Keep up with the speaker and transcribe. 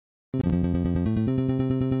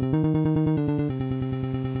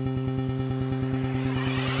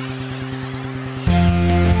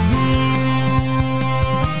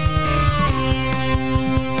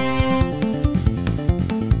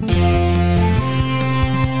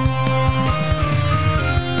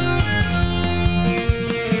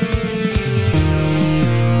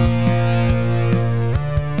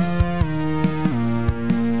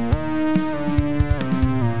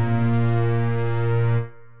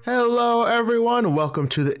everyone. Welcome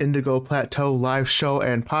to the Indigo Plateau live show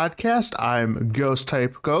and podcast. I'm Ghost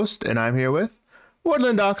Type Ghost, and I'm here with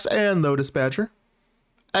Woodland Ox and Lotus Badger.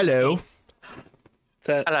 Hello.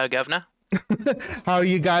 Hello, Governor. How are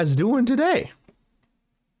you guys doing today?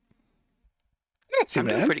 Not too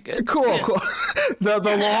bad. Doing pretty good. Cool. The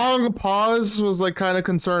long pause was like kind of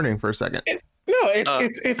concerning for a second.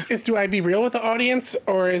 It's. Do I be real with the audience,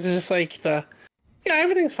 or is it just like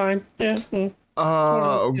everything's fine? Yeah.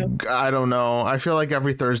 I don't know. I feel like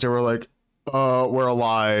every Thursday we're like, we're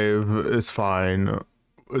alive. It's fine.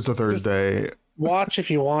 It's a Thursday. Just watch if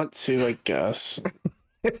you want to, I guess.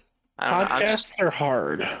 Podcasts are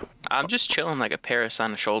hard. I'm just chilling like a Paris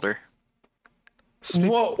on the shoulder.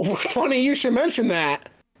 Well, funny you should mention that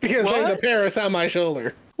because there's a Paris on my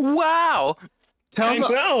shoulder. Wow. Tell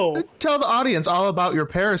the audience all about your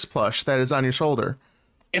Paris plush that is on your shoulder.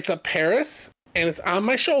 It's a Paris and it's on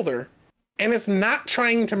my shoulder and it's not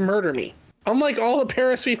trying to murder me. Unlike all the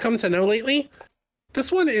Paris we've come to know lately,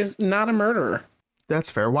 this one is not a murderer. That's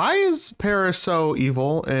fair. Why is Paris so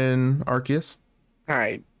evil in Arceus?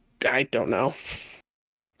 I don't know.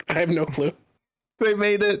 I have no clue. They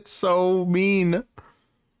made it so mean.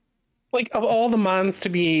 Like, of all the mons to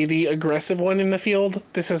be the aggressive one in the field,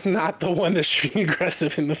 this is not the one that should be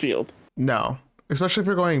aggressive in the field. No. Especially if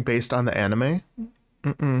you're going based on the anime.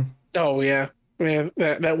 Oh, yeah. Yeah,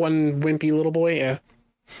 that one wimpy little boy, yeah.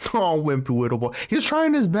 Oh, wimpy little boy. He was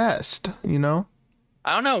trying his best, you know?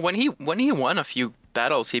 I don't know. When he won a few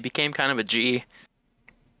battles, he became kind of a G.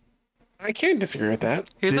 I can't disagree with that.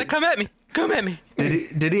 He was like, come at me. Come at me.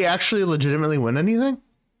 Did he actually legitimately win anything?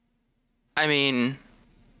 I mean,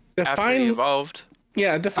 after he evolved.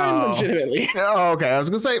 Yeah, define legitimately. Oh, okay. I was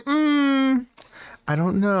going to say, I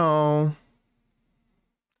don't know.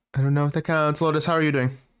 I don't know if that counts. Lotus, how are you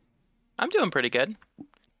doing? I'm doing pretty good.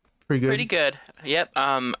 Pretty good. Yep.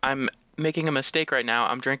 I'm making a mistake right now.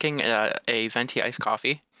 I'm drinking a venti iced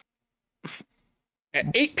coffee. At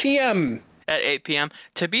 8 p.m. At 8 p.m.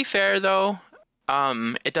 To be fair, though,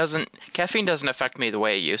 caffeine doesn't affect me the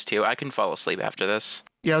way it used to. I can fall asleep after this.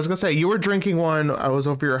 Yeah, I was going to say, you were drinking one. I was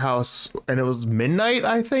over your house, and it was midnight,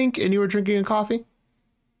 I think, and you were drinking a coffee?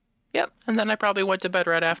 Yep, and then I probably went to bed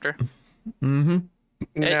right after. Mm-hmm.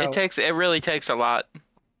 It really takes a lot.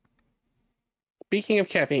 Speaking of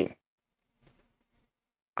caffeine,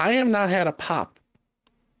 I have not had a pop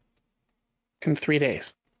in 3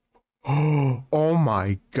 days. Oh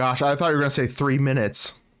my gosh. I thought you were going to say 3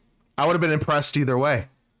 minutes. I would have been impressed either way.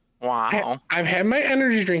 Wow. I've had my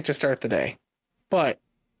energy drink to start the day, but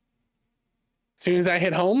as soon as I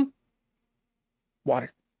hit home,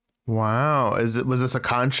 water. Wow. Was this a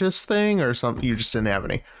conscious thing or something? You just didn't have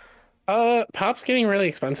any? Pop's getting really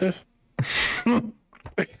expensive.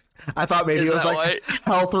 I thought maybe it was like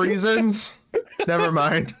health reasons. Never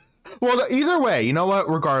mind. Well, either way, you know what?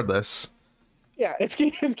 Regardless. Yeah, it's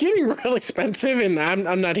getting real expensive, and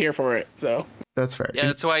I'm not here for it. So that's fair. Yeah,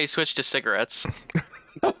 that's why he switched to cigarettes.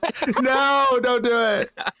 No, don't do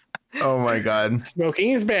it. Oh my god.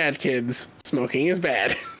 Smoking is bad, kids. Smoking is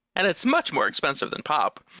bad. And it's much more expensive than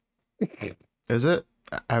pop. Is it?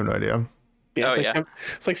 I have no idea. Yeah,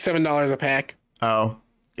 it's like $7 a pack. Oh,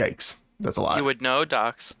 yikes. That's a lot. You would know,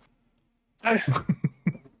 Docs.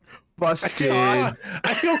 Busted.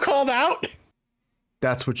 I feel called out.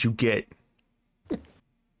 That's what you get.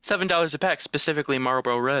 $7 a pack, specifically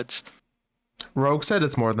Marlboro Reds. Rogue said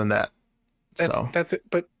it's more than that. That's it.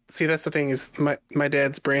 But see, that's the thing is my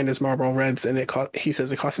dad's brand is Marlboro Reds, and he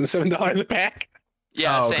says it costs him $7 a pack.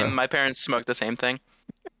 Yeah, same. Okay. My parents smoke the same thing.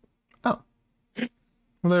 Oh, well,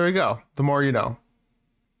 there we go. The more you know.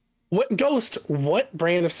 What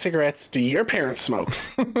brand of cigarettes do your parents smoke?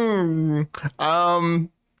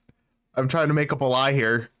 I'm trying to make up a lie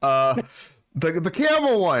here. The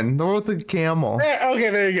camel one, the one with the camel. Okay,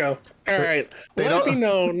 there you go. All right. Let it be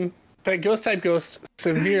known that Ghost Type Ghost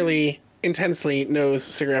severely, intensely knows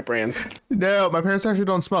cigarette brands. No, my parents actually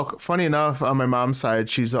don't smoke. Funny enough, on my mom's side,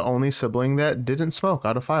 she's the only sibling that didn't smoke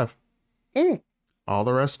out of 5. All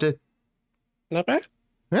the rest did. Not bad.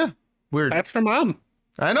 Yeah, weird. That's her mom.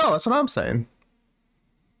 I know, that's what I'm saying.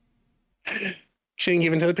 She didn't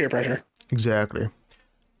give in to the peer pressure. Exactly.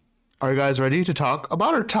 Are you guys ready to talk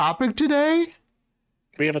about our topic today?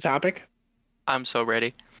 We have a topic? I'm so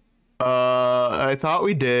ready. I thought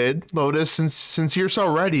we did. Lotus, since you're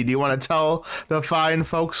so ready, do you want to tell the fine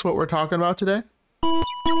folks what we're talking about today?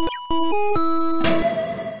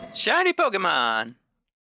 Shiny Pokemon!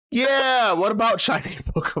 Yeah, what about shiny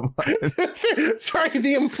Pokemon? Sorry,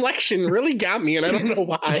 the inflection really got me, and I don't know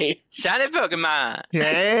why. Shiny Pokemon!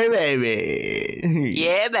 Yeah, baby!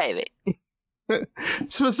 Yeah, baby!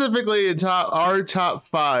 Specifically, our top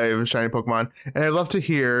 5 shiny Pokemon, and I'd love to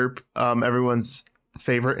hear everyone's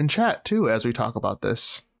favorite in chat too as we talk about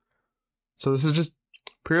this. So this is just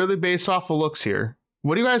purely based off the looks here.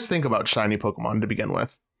 What do you guys think about shiny Pokemon to begin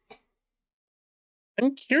with?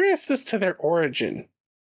 I'm curious as to their origin.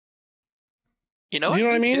 You know, do you know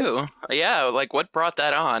what I mean? Too. Yeah, like what brought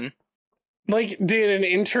that on? Like, did an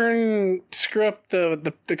intern screw up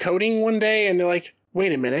the coding one day and they're like,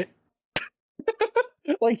 wait a minute.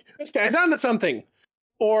 Like, this guy's onto something.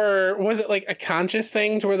 Or was it like a conscious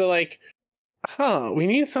thing to where they're like, we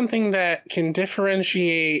need something that can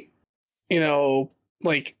differentiate,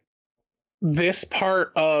 like this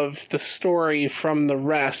part of the story from the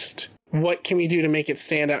rest. What can we do to make it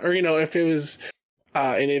stand out? Or, if it was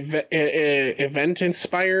an event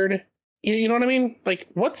inspired, you know what I mean? Like,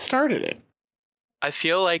 what started it? I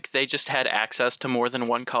feel like they just had access to more than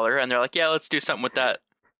one color and they're like, yeah, let's do something with that.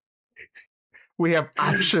 We have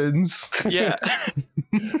options. Yeah.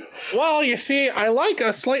 Well, you see, I like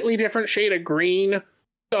a slightly different shade of green,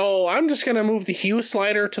 so I'm just going to move the hue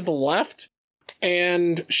slider to the left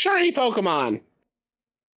and shiny Pokemon.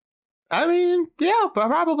 I mean, yeah, but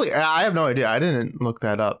probably. I have no idea. I didn't look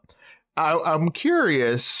that up. I'm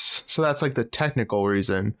curious. So that's like the technical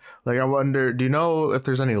reason. Like, I wonder, do you know if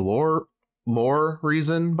there's any lore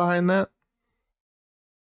reason behind that?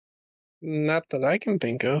 Not that I can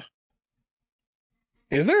think of.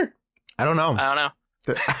 Is there? I don't know. Yeah,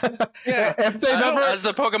 if they never, as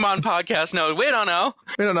the Pokemon podcast knows, we don't know.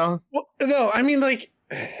 Well, no, I mean, like,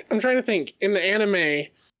 I'm trying to think. In the anime,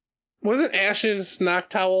 wasn't Ash's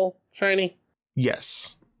Noctowl shiny?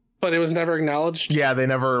 Yes, but it was never acknowledged. Yeah, they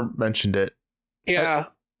never mentioned it. Yeah,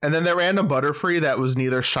 and then the random Butterfree that was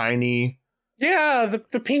neither shiny. Yeah,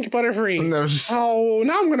 the pink Butterfree. Just... Oh,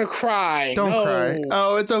 now I'm gonna cry. Don't cry.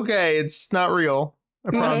 Oh, it's okay. It's not real. I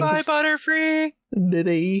promise. Bye, Butterfree.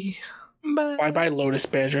 Bye. Bye, Lotus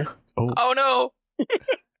Badger. Oh no.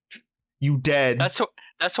 You dead. That's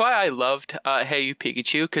why I loved Hey You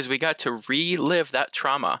Pikachu, because we got to relive that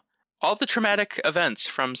trauma. All the traumatic events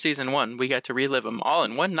from season 1, we got to relive them all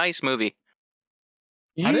in one nice movie.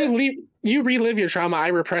 You relive your trauma, I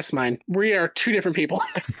repress mine. We are two different people.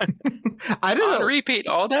 I didn't on repeat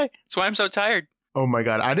all day. That's why I'm so tired. Oh my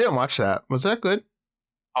god, I didn't watch that. Was that good?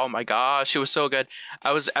 Oh my gosh, it was so good.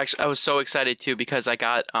 I was so excited too because I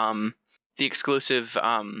got the exclusive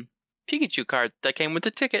Pikachu card that came with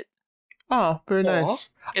the ticket. Oh, very nice.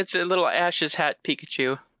 It's a little Ash's hat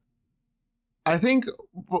Pikachu. I think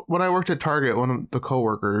when I worked at Target, one of the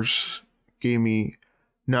coworkers gave me...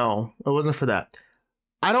 No, it wasn't for that.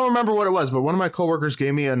 I don't remember what it was, but one of my coworkers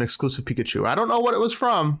gave me an exclusive Pikachu. I don't know what it was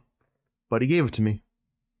from, but he gave it to me.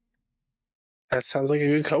 That sounds like a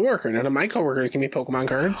good coworker. None of my coworkers give me Pokemon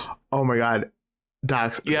cards. Oh my god.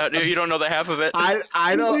 Docs. Yeah, you don't know the half of it.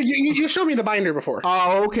 I don't... You showed me the binder before.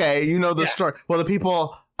 Oh, okay. You know the story. Well, the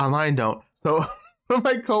people online don't. So one of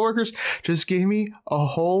my coworkers just gave me a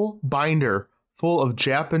whole binder full of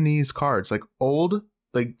Japanese cards, like old,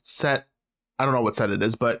 like set. I don't know what set it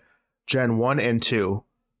is, but Gen 1 and 2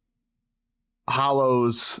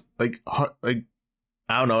 hollows, like I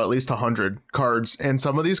don't know, at least 100 cards, and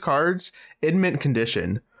some of these cards in mint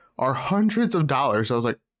condition are hundreds of dollars. I was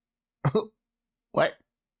like, what?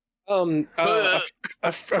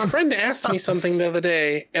 A friend asked me something the other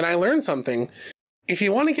day, and I learned something. If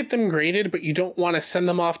you want to get them graded, but you don't want to send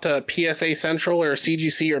them off to PSA Central or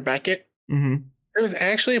CGC or Beckett, there's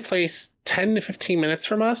actually a place 10 to 15 minutes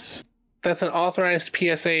from us that's an authorized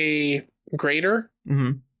PSA grader.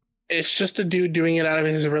 It's just a dude doing it out of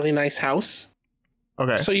his really nice house.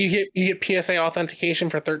 Okay. So you get PSA authentication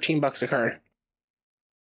for $13 a card.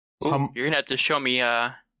 Ooh, you're gonna have to show me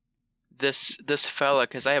this fella,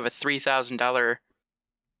 because I have a $3,000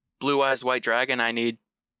 Blue Eyes White Dragon I need.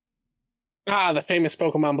 Ah, the famous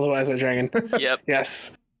Pokemon Blue Eyes White Dragon. Yep.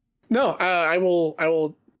 Yes. No, I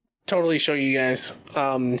will totally show you guys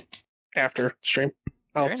after stream.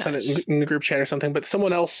 I'll send it in the group chat or something. But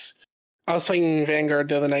someone else, I was playing Vanguard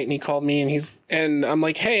the other night and he called me and I'm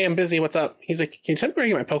like, hey, I'm busy. What's up? He's like, can you tell me where I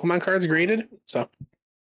get my Pokemon cards graded? So.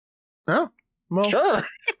 Oh, well. Sure.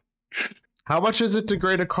 How much is it to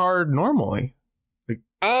grade a card normally?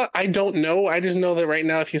 I don't know. I just know that right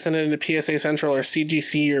now, if you send it into PSA Central or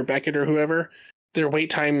CGC or Beckett or whoever, their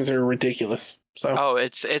wait times are ridiculous. So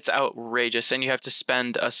it's outrageous, and you have to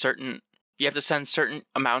send certain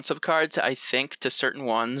amounts of cards, I think, to certain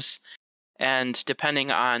ones, and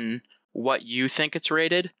depending on what you think it's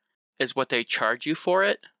rated, is what they charge you for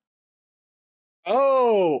it.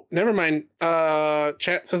 Oh, never mind.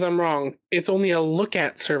 Chat says I'm wrong. It's only a look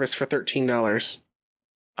at service for $13.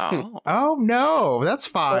 Oh no, that's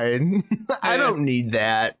fine. I don't need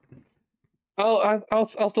that. I'll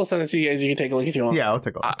still send it to you guys. You can take a look if you want. Yeah, I'll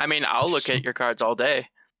take a look. I mean, I'll look at your cards all day.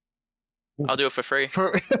 I'll do it for free.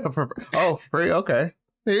 Free. Okay.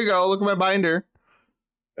 There you go. Look at my binder.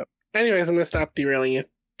 Anyways, I'm gonna stop derailing you.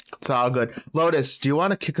 It's all good. Lotus, do you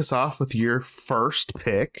want to kick us off with your first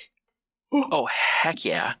pick? Oh, heck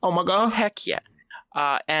yeah. Oh my god. Heck yeah.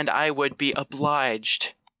 And I would be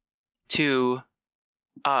obliged to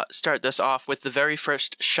start this off with the very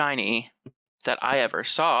first shiny that I ever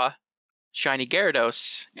saw. Shiny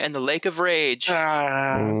Gyarados and the Lake of Rage.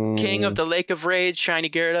 King of the Lake of Rage, Shiny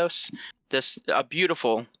Gyarados. This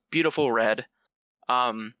beautiful, beautiful red.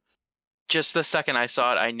 Just the second I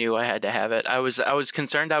saw it, I knew I had to have it. I was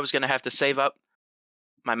concerned I was going to have to save up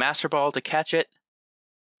my Master Ball to catch it.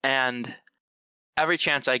 And every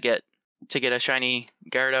chance I get to get a shiny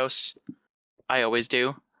Gyarados, I always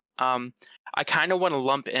do. I kind of want to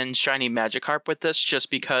lump in shiny Magikarp with this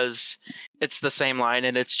just because it's the same line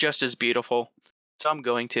and it's just as beautiful. So I'm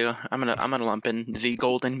gonna lump in the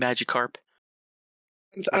golden Magikarp.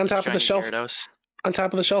 On top of the shelf. Gyarados. On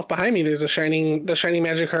top of the shelf behind me, there's the shiny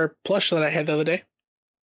Magikarp plush that I had the other day.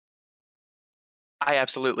 I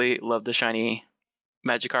absolutely love the shiny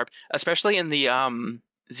Magikarp, especially in the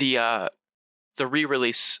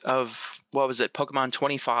re-release of, what was it, Pokemon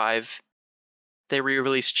 25. They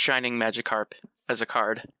re-released Shining Magikarp as a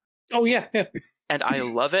card. Oh yeah. And I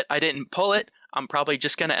love it. I didn't pull it. I'm probably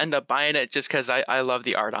just gonna end up buying it just because I love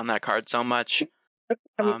the art on that card so much.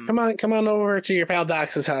 Come on over to your pal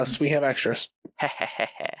Dox's house. We have extras.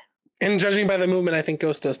 And judging by the movement, I think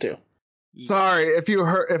Ghost does too. Sorry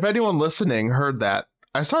if anyone listening heard that.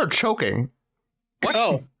 I started choking. What?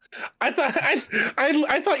 Oh, I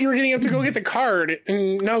thought you were getting up to go get the card.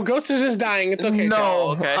 No, Ghost is just dying. It's okay. No,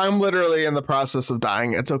 okay. I'm literally in the process of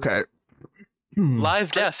dying. It's okay.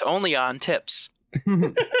 Live death only on tips.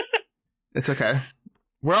 It's okay.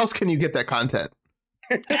 Where else can you get that content?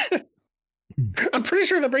 I'm pretty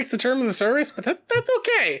sure that breaks the terms of service, but that's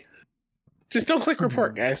okay. Just don't click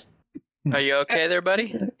report, guys. Are you okay there,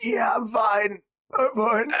 buddy? Yeah, I'm fine. I'm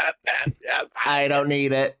fine. I don't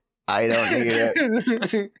need it. I don't need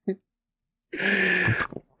it.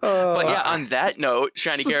 But yeah, on that note,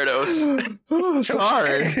 Shiny Gyarados.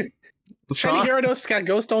 Sorry. Shiny Gyarados got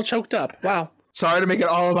Ghost all choked up. Wow. Sorry to make it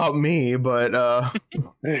all about me, but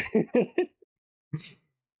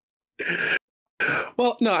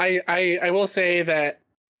well, no, I will say that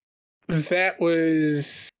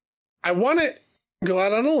was, I want to go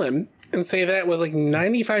out on a limb and say that was like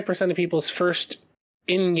 95% of people's first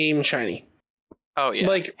in-game shiny. Oh yeah,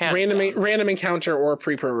 like random encounter or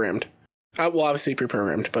pre-programmed. Well, obviously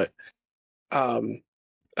pre-programmed, but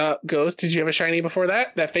Ghost, did you have a shiny before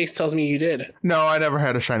that? That face tells me you did. No, I never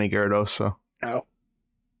had a shiny Gyarados, so. Oh.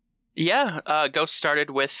 Yeah, Ghost started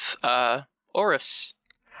with Oris.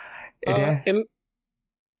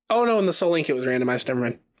 Oh no, in the Soul Link it was randomized. Never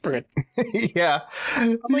mind. We're good. Yeah.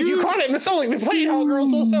 I'm like, you caught it in the Soul Link. We played All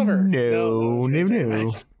Girls Soul Silver. No.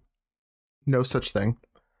 No such thing.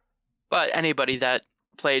 But anybody that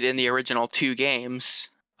played in the original two games,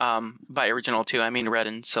 by original two, I mean Red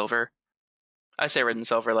and Silver. I say Red and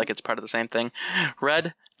Silver like it's part of the same thing.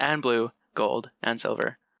 Red and Blue, Gold and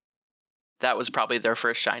Silver. That was probably their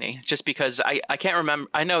first shiny. Just because I can't remember.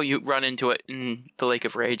 I know you run into it in the Lake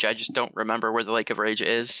of Rage. I just don't remember where the Lake of Rage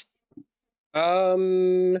is. Up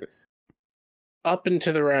and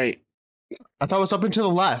to the right. I thought it was up and to the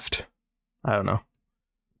left. I don't know.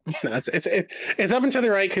 No, it's up and to the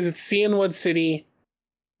right because it's Cianwood City.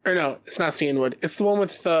 Or no, it's not Cianwood. It's the one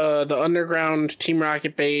with the underground Team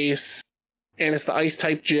Rocket base, and it's the ice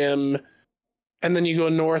type gym. And then you go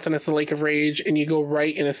north and it's the Lake of Rage, and you go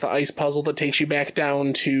right and it's the ice puzzle that takes you back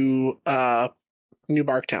down to New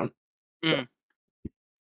Barktown. So,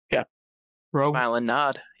 yeah. Smile and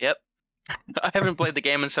nod. Yep. I haven't played the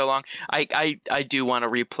game in so long. I do want to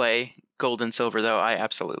replay Gold and Silver though. I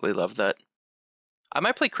absolutely love that. I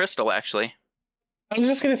might play Crystal actually. I was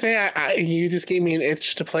just gonna say you just gave me an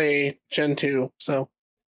itch to play Gen 2, so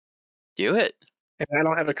do it. And I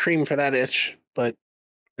don't have a cream for that itch, but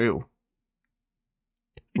ew.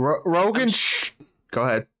 Rogan, go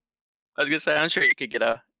ahead. I was gonna say I'm sure you could get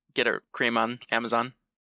a cream on Amazon.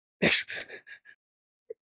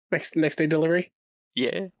 next day delivery.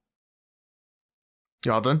 Yeah.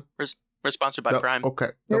 Y'all done? We're sponsored by Prime.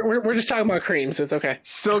 Okay. We're just talking about creams. It's okay.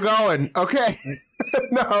 Still going. Okay.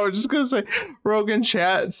 No, I was just gonna say, Rogan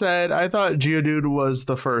chat said I thought Geodude was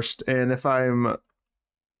the first, and if I'm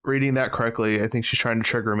reading that correctly, I think she's trying to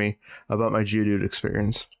trigger me about my Geodude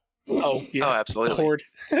experience. Oh, yeah. Oh, absolutely. Horde.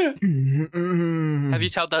 Have you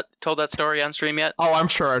told that story on stream yet? Oh, I'm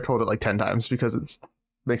sure I told it like 10 times because it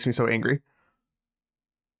makes me so angry.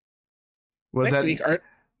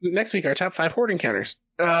 Next week, our top 5 Horde encounters.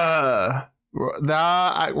 I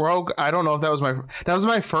don't know if that was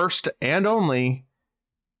my first and only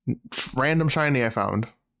random shiny I found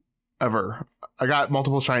ever. I got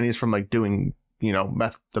multiple shinies from like doing,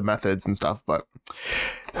 the methods and stuff, but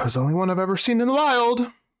that was the only one I've ever seen in the wild.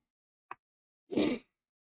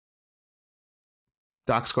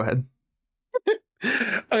 Docs, go ahead.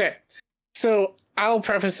 Okay, so I'll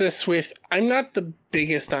preface this with I'm not the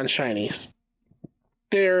biggest on shinies.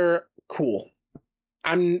 They're cool.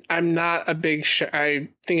 I'm not a big. I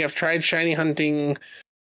think I've tried shiny hunting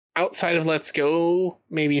outside of Let's Go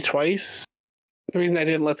maybe twice. The reason I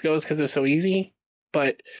didn't Let's Go is because it was so easy.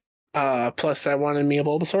 But plus, I wanted me a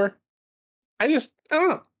Bulbasaur. I don't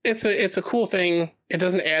know. It's a cool thing. It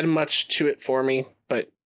doesn't add much to it for me, but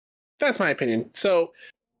that's my opinion. So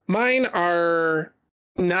mine are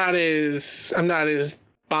not as I'm not as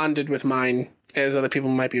bonded with mine as other people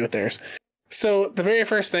might be with theirs. So the very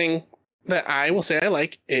first thing that I will say I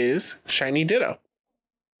like is Shiny Ditto.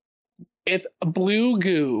 It's a blue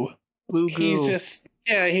goo. Blue goo.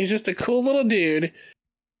 He's just a cool little dude.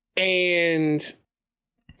 And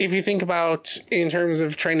if you think about in terms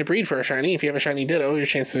of trying to breed for a shiny, if you have a Shiny Ditto, your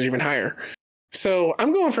chances are even higher. So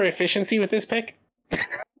I'm going for efficiency with this pick.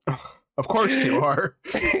 Of course you are.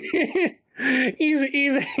 he's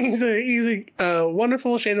a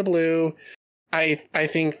wonderful shade of blue. I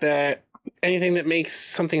think that anything that makes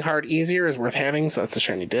something hard easier is worth having, so that's a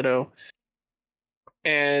Shiny Ditto.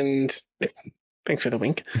 And thanks for the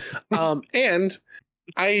wink. And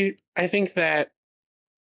I think that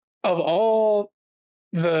of all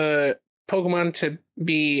the Pokemon to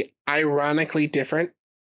be ironically different,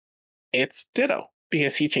 it's Ditto,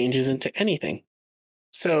 because he changes into anything.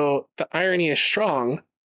 So the irony is strong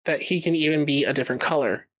that he can even be a different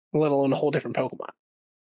color, let alone a whole different Pokemon.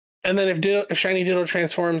 And then if Shiny Ditto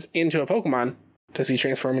transforms into a Pokemon, does he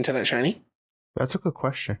transform into that shiny? That's a good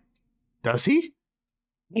question. Does he?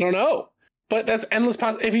 I don't know. But that's endless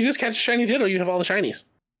if you just catch a Shiny Ditto, you have all the shinies.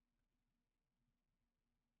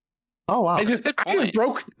 Oh wow. I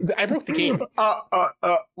broke the game.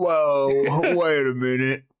 Whoa, wait a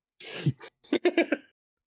minute.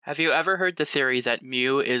 Have you ever heard the theory that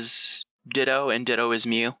Mew is Ditto and Ditto is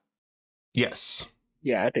Mew? Yes.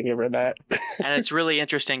 Yeah, I think I've read that. And it's really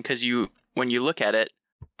interesting because when you look at it,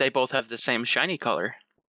 they both have the same shiny color.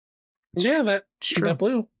 Yeah, that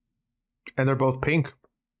blue. And they're both pink.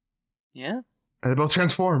 Yeah. And they both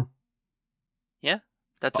transform. Yeah.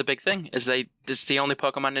 That's a big thing. It's the only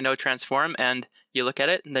Pokemon to know transform, and you look at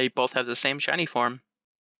it and they both have the same shiny form.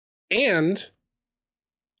 And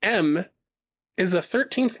M is the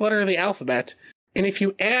 13th letter of the alphabet, and if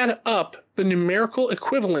you add up the numerical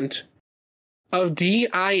equivalent of D,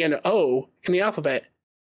 I, and O in the alphabet,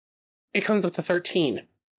 it comes up to 13.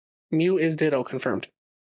 Mew is Ditto, confirmed.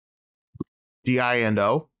 D, I, and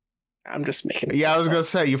O? I'm just making I was going to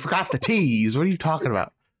say, you forgot the T's. What are you talking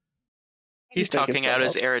about? He's talking out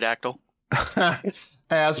his Aerodactyl.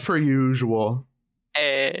 As per usual.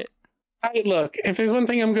 Look, if there's one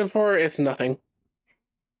thing I'm good for, it's nothing.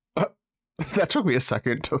 That took me a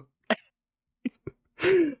second to...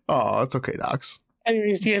 Oh, it's okay, Docs.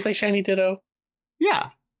 Anyways, do you guys like Shiny Ditto? Yeah.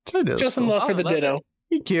 Show some love for the Ditto.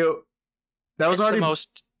 He's cute. That was already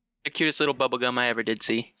the cutest little bubblegum I ever did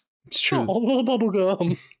see. It's true. Oh, little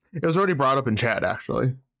bubblegum. It was already brought up in chat,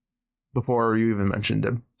 actually, before you even mentioned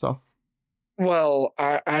him. So, well,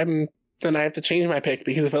 then I have to change my pick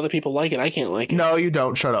because if other people like it, I can't like it. No, you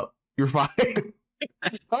don't. Shut up. You're fine.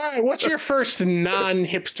 All right, what's your first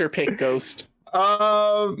non-hipster pick, Ghost?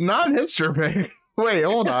 Non-hipster pick. Wait,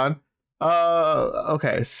 hold on.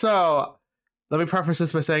 Okay, so let me preface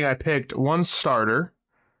this by saying I picked one starter,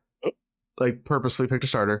 like purposely picked a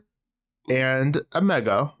starter, and a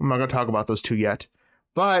Mega. I'm not going to talk about those two yet,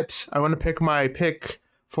 but I want to pick my pick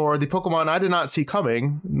for the Pokemon I did not see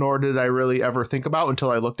coming, nor did I really ever think about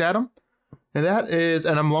until I looked at them. And that is,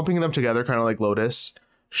 and I'm lumping them together kind of like Lotus,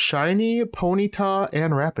 Shiny, Ponyta,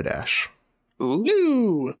 and Rapidash.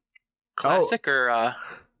 Ooh. Classic or...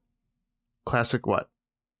 Classic what?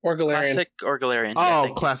 Or Galarian. Classic or Galarian. Oh,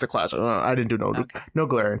 Yeah, classic. I didn't do no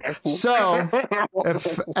Galarian. So,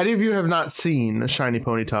 if any of you have not seen Shiny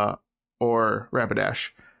Ponyta or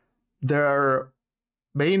Rapidash, their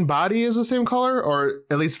main body is the same color, or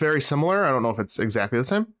at least very similar. I don't know if it's exactly the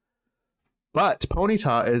same. But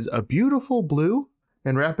Ponyta is a beautiful blue,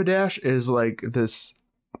 and Rapidash is like this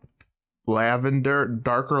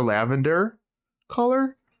darker lavender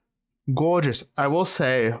color. gorgeous. I will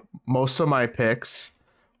say most of my picks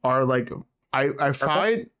are like I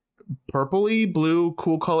find purpley blue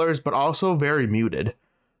cool colors, but also very muted.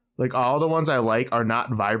 Like all the ones I like are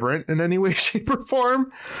not vibrant in any way, shape, or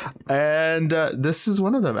form, and this is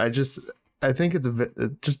one of them. I think it's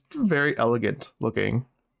just very elegant looking.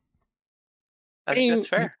 I think that's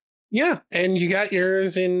fair. Yeah, and you got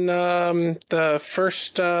yours in the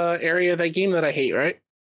first area of that game that I hate, right?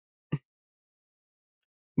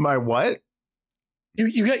 My what?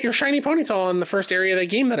 You got your shiny Ponyta in the first area of that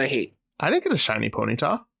game that I hate. I didn't get a shiny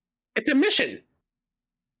Ponyta. It's a mission.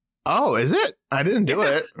 Oh, is it? I didn't do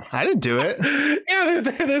it. I didn't do it. Yeah,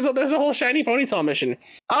 there's a whole shiny Ponyta mission.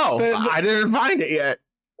 Oh, I didn't find it yet.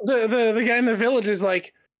 The guy in the village is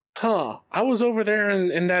like, I was over there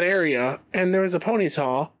in that area, and there was a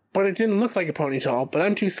Ponyta, but it didn't look like a Ponyta, but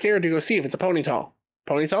I'm too scared to go see if it's a Ponyta.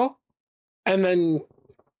 Ponyta? And then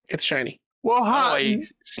it's shiny. Well, Oh, he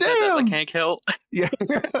said that like Hank Hill. Yeah.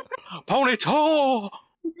 Ponyta!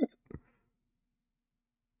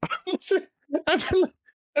 I've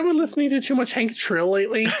been listening to too much Hank Trill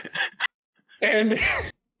lately. And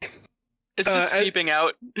it's just seeping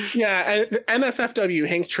out. Yeah, NSFW,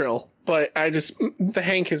 Hank Trill. But the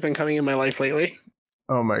Hank has been coming in my life lately.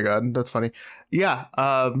 Oh my god, that's funny. Yeah,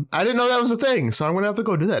 I didn't know that was a thing, so I'm gonna have to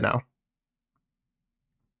go do that now.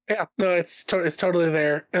 Yeah, no, it's totally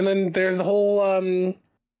there. And then there's the whole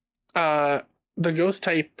the ghost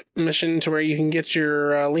type mission to where you can get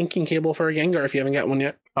your linking cable for a Gengar if you haven't got one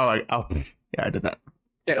yet. Oh, yeah, I did that.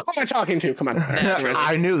 Yeah, who am I talking to? Come on.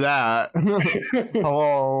 I knew that.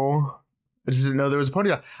 Hello. I just didn't know there was a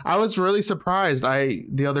Ponyta. I was really surprised.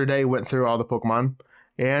 The other day went through all the Pokemon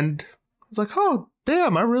and I was like, oh,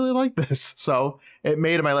 damn, I really like this. So it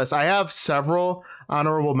made my list. I have several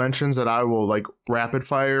honorable mentions that I will like rapid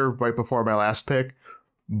fire right before my last pick.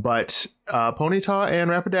 But Ponyta and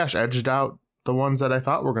Rapidash edged out the ones that I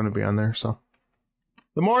thought were going to be on there. So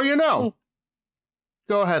the more you know.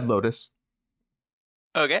 Go ahead, Lotus.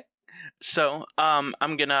 Okay. So I'm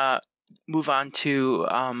going to move on to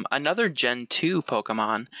another Gen 2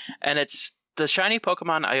 Pokemon. And it's the shiny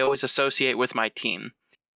Pokemon I always associate with my team.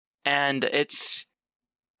 And it's...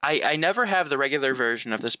 I never have the regular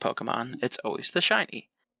version of this Pokemon. It's always the shiny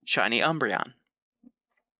Umbreon.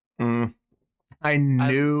 I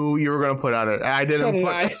knew you were going to put on it. I didn't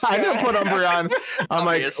put Umbreon. I'm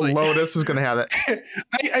Obviously. like, Lotus is going to have it.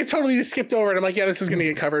 I totally just skipped over it. I'm like, yeah, this is going to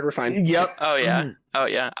get covered. We're fine. Yep. Oh yeah. Oh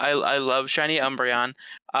yeah. I love shiny Umbreon.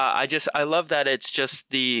 I love that it's just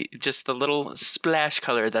the little splash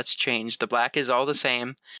color that's changed. The black is all the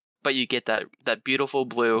same, but you get that beautiful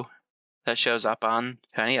blue that shows up on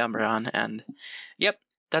shiny Umbreon, and yep,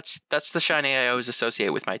 that's the shiny I always associate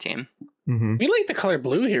with my team. Mm-hmm. We like the color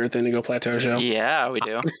blue here at the Indigo Plateau Show. Yeah, we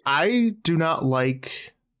do. I do not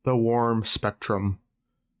like the warm spectrum.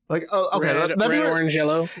 Like, okay, red, orange,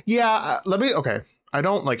 yellow. Yeah, okay. I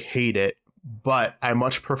don't like hate it, but I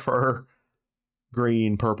much prefer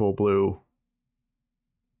green, purple, blue.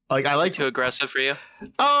 Like I like too aggressive for you.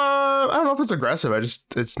 I don't know if it's aggressive.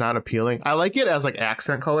 It's not appealing. I like it as like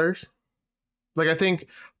accent colors. Like I think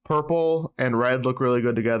purple and red look really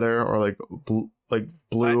good together, or like blue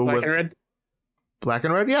Black with and red. Black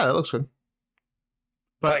and red. Yeah, that looks good.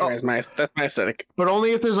 But that's my aesthetic. But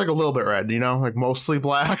only if there's like a little bit red, you know, like mostly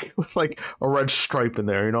black with like a red stripe in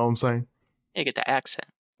there. You know what I'm saying? You get the accent.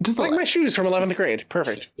 Just like my shoes from 11th grade.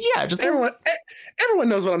 Perfect. Yeah, just everyone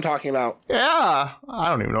knows what I'm talking about. Yeah, I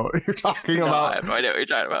don't even know what you're talking about. I have no idea what you're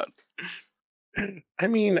talking about. I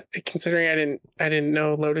mean, considering I didn't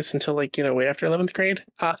know Lotus until like way after 11th grade.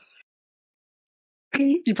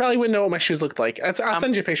 You probably wouldn't know what my shoes looked like. I'll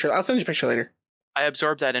send you a picture. I'll send you a picture later. I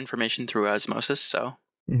absorbed that information through osmosis, so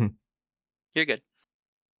you're good.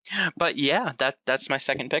 But yeah, that's my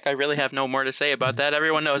second pick. I really have no more to say about that.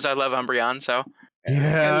 Everyone knows I love Umbreon, so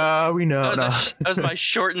yeah, we know. That was my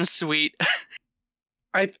short and sweet.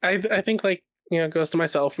 I think like goes to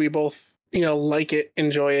myself. We both like it,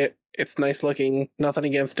 enjoy it. It's nice looking. Nothing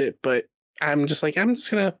against it, but I'm just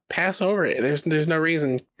gonna pass over it. There's no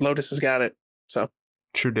reason. Lotus has got it. So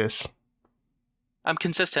true dis. I'm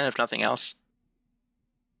consistent if nothing else.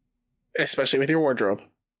 Especially with your wardrobe.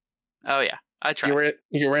 Oh yeah, I try.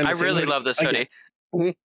 You were in I really love this hoodie.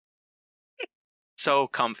 Mm-hmm. So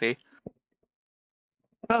comfy.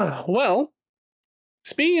 Well,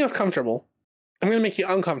 speaking of comfortable, I'm going to make you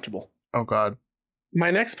uncomfortable. Oh, God. My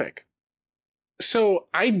next pick. So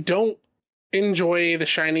I don't enjoy the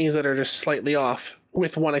shinies that are just slightly off,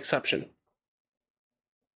 with one exception.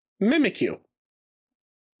 Mimikyu.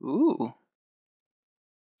 Ooh.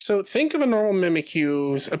 So think of a normal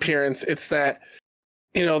Mimikyu's appearance. It's that,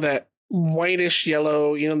 that whitish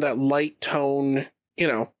yellow, that light tone,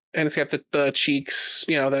 and it's got the cheeks,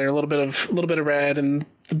 that are a little bit of red and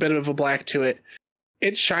a bit of a black to it.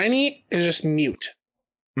 It's shiny, it's just mute.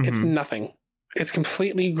 Mhm. It's nothing. It's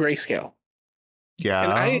completely grayscale. Yeah.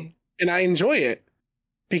 And I enjoy it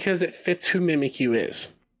because it fits who Mimikyu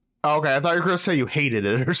is. Okay, I thought you were gonna say you hated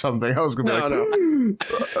it or something. I was gonna be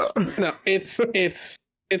No, it's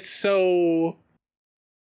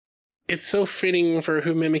so fitting for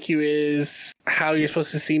who Mimikyu is, how you're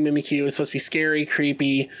supposed to see Mimikyu. It's supposed to be scary,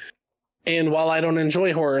 creepy, and while I don't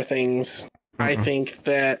enjoy horror things, I think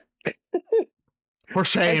that for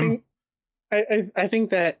shame. I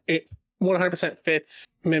think that it 100% fits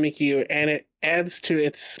Mimikyu, and it adds to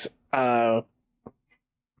its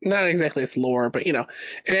not exactly its lore, but it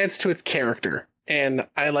adds to its character, and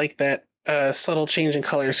I like that subtle change in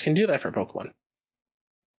colors can do that for Pokemon.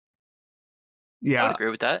 Yeah, I would agree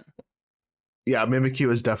with that. Yeah,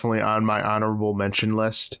 Mimikyu is definitely on my honorable mention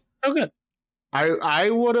list. Oh, good. I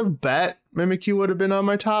would have bet Mimikyu would have been on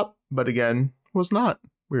my top, but again, was not,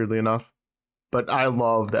 weirdly enough. But I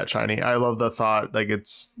love that shiny. I love the thought, like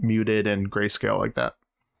it's muted and grayscale like that.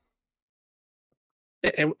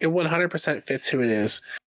 It 100% fits who it is.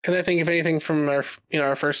 And I think if anything from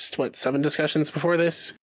our first 7 discussions before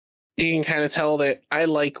this, you can kind of tell that I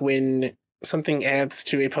like when something adds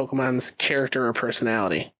to a Pokemon's character or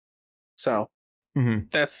personality. So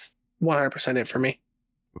that's 100% it for me.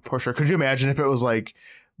 For sure. Could you imagine if it was like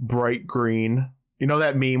bright green? You know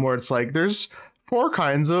that meme where it's like there's 4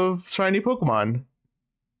 kinds of shiny Pokemon.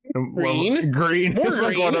 Green? Green More is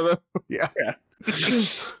like green. one of them. Yeah.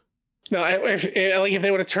 No, if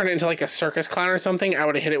they would have turned it into like a circus clown or something, I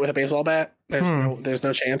would have hit it with a baseball bat. There's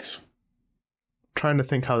no chance. Trying to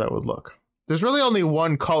think how that would look. There's really only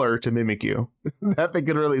one color to Mimikyu that they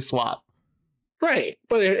could really swap. Right,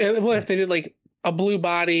 but if they did like a blue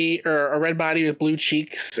body or a red body with blue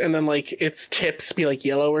cheeks, and then like its tips be like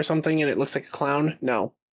yellow or something, and it looks like a clown,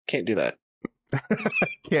 no, can't do that.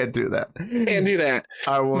 Can't do that. Can't do that.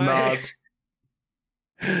 I will not.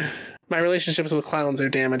 My relationships with clowns are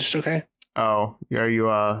damaged. Okay. Oh, are you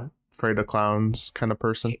afraid of clowns kind of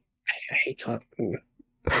person? I hate clowns.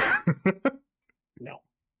 No.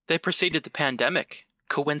 They preceded the pandemic.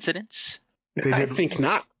 Coincidence? I think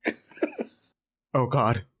not. Oh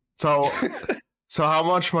God. So how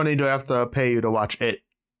much money do I have to pay you to watch it?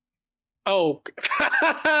 Oh,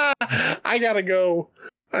 I gotta go.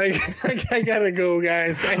 I gotta go,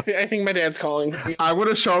 guys. I think my dad's calling. I'm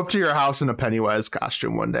gonna show up to your house in a Pennywise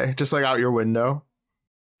costume one day, just like out your window.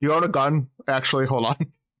 You own a gun? Actually, hold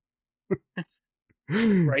on.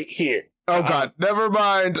 Right here. Oh God, never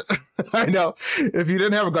mind. I know. If you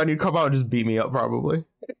didn't have a gun, you'd come out and just beat me up, probably.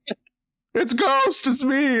 It's Ghost. It's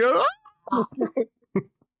me. It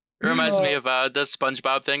reminds me of the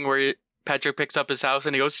SpongeBob thing where Patrick picks up his house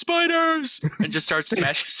and he goes, "Spiders!" and just starts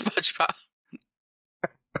smashing SpongeBob.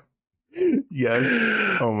 Yes.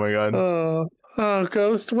 Oh my God. Oh,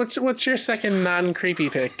 Ghost. What's your second non-creepy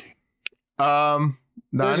pick?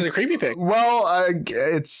 Is it a creepy pick? Well,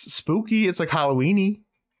 it's spooky. It's like Halloweeny.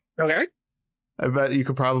 Okay. I bet you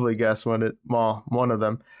could probably guess one of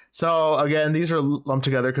them. So again, these are lumped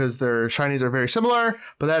together because their shinies are very similar,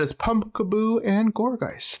 but that is Pumpkaboo and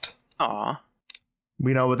Gourgeist. Aw.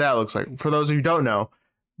 We know what that looks like. For those of you who don't know,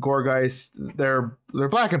 Gourgeist, they're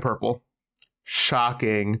black and purple.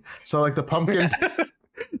 Shocking. So like the pumpkin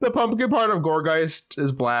the pumpkin part of Gourgeist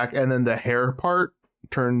is black, and then the hair part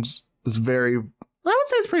turns this very, I would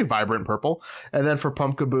say it's pretty vibrant purple. And then for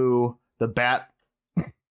Pumpkaboo, the bat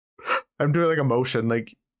I'm doing like a motion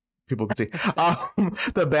like people can see.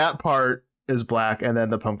 The bat part is black, and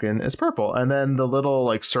then the pumpkin is purple, and then the little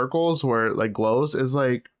like circles where it like glows is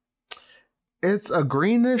like it's a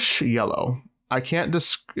greenish yellow. I can't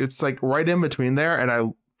it's like right in between there, and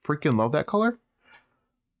I freaking love that color.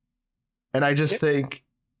 And I just think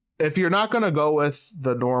if you're not gonna go with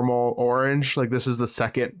the normal orange, like this is the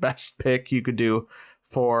second best pick you could do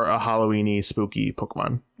for a Halloweeny spooky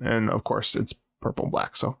Pokemon, and of course it's purple and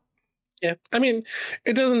black. So yeah, I mean,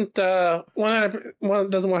 it doesn't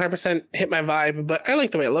 100% hit my vibe, but I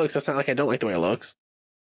like the way it looks. It's not like I don't like the way it looks.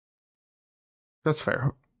 That's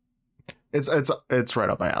fair. It's right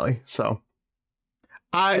up my alley. So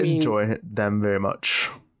I enjoy them very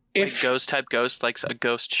much. If ghost type ghost likes a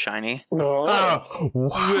ghost shiny.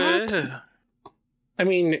 What? I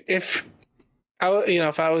mean, if I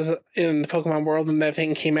was in the Pokemon world and that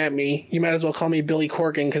thing came at me, you might as well call me Billy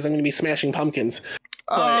Corgan because I'm going to be smashing pumpkins.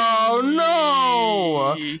 Oh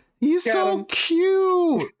no! He's so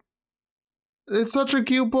cute. It's such a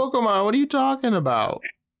cute Pokemon. What are you talking about?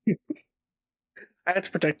 I had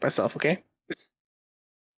to protect myself, okay?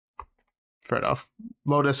 Fair enough.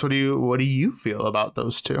 Lotus, what do you feel about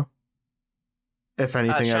those two, if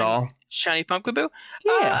anything at all? Shiny Pumpkaboo?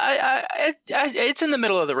 Yeah. It's in the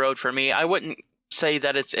middle of the road for me. I wouldn't say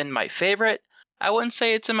that it's in my favorite. I wouldn't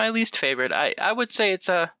say it's in my least favorite. I would say it's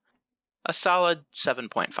a solid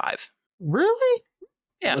 7.5. Really?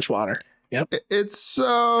 Yeah. Too much water. Yep. It's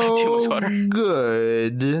so Too much water.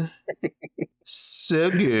 Good.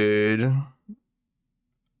 So good.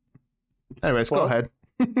 Anyways, go ahead.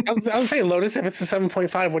 I was saying, Lotus, if it's a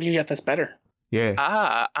 7.5, what do you get that's better? Yeah.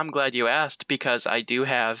 I'm glad you asked, because I do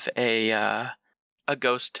have a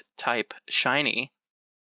ghost type shiny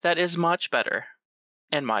that is much better,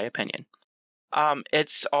 in my opinion.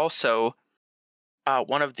 It's also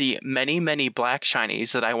one of the many black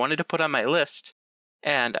shinies that I wanted to put on my list,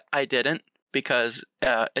 and I didn't, because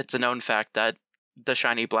it's a known fact that the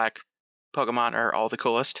shiny black Pokemon are all the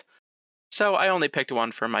coolest. So I only picked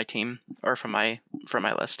one for my team, or for my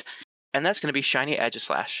list, and that's going to be shiny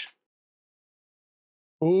Aegislash.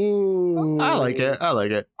 Ooh. I like it.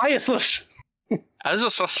 Aegislash.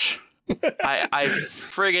 Aegislash. I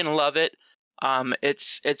friggin' love it.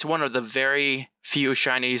 It's one of the very few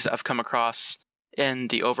shinies I've come across in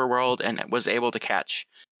the overworld and was able to catch.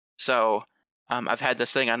 So I've had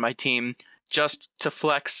this thing on my team just to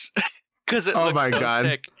flex, because it looks so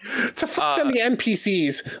sick. To flex on the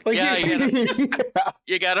NPCs. Like, yeah,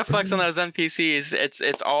 you gotta flex on those NPCs.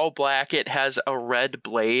 It's all black. It has a red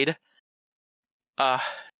blade.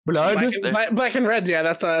 Blood? Black and red, yeah,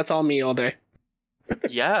 that's all me all day.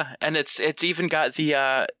 Yeah, and it's even got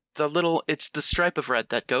the little, it's the stripe of red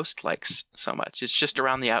that Ghost likes so much. It's just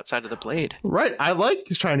around the outside of the blade. Right. I like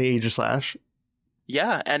shiny Aegislash.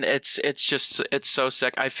 Yeah, and it's so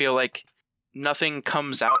sick. I feel like nothing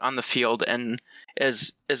comes out on the field and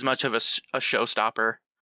is as much of a showstopper,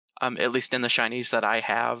 at least in the shinies that I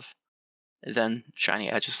have, than shiny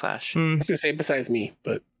Aegislash. I was gonna say besides me,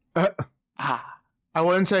 but I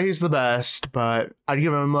wouldn't say he's the best, but I'd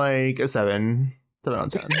give him like a 7 out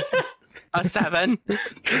of 10. A 7?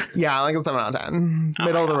 Yeah, like a 7 out of 10.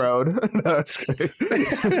 Middle of the road. No, it's good.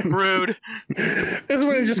 Rude. This is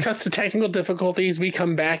when it just cuts to technical difficulties. We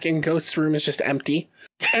come back and Ghost's room is just empty.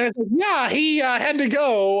 And it's like, yeah, he had to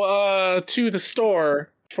go to the store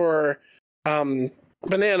for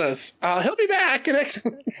bananas. He'll be back next.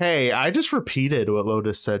 Hey, I just repeated what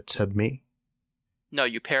Lotus said to me. No,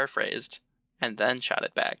 you paraphrased and then shot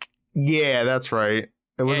it back. Yeah, that's right.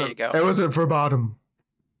 It wasn't. There you go. It wasn't verbatim.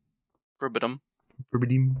 Verbatim.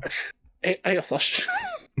 Aegislash.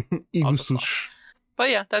 Aegislash.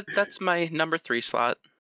 But yeah, that's my number 3 slot.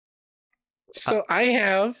 So I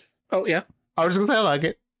have. Oh yeah. I was just gonna say I like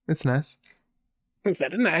it. It's nice.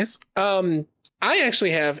 Very nice. I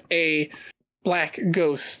actually have a black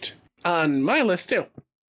ghost on my list too.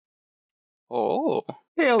 Oh.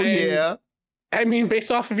 Hell yeah. I mean,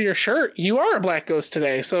 based off of your shirt, you are a black ghost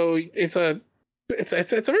today, so it's a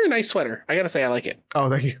very nice sweater. I gotta say, I like it. Oh,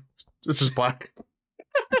 thank you. It's just black.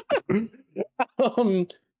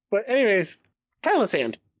 But anyways, Timeless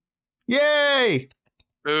Hand. Yay!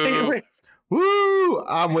 Ooh. Woo!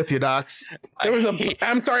 I'm with you, Docs.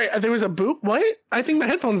 I'm sorry, there was a boop. What? I think my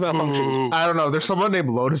headphones malfunctioned. I don't know. There's someone named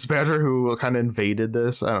Lotus Badger who kind of invaded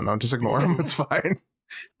this. I don't know. Just ignore him. It's fine.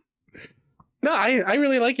 No, I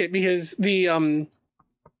really like it because the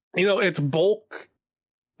its bulk,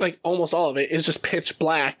 like almost all of it, is just pitch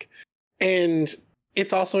black, and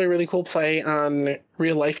it's also a really cool play on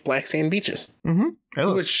real life black sand beaches. Mm-hmm. It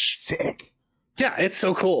looks sick. Yeah, it's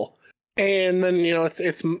so cool. And then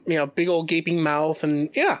it's big old gaping mouth,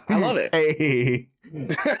 and yeah, I love it. Hey.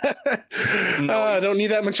 I don't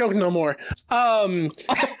need that much choke no more.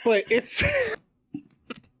 But it's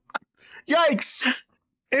yikes.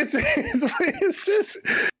 It's just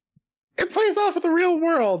it plays off of the real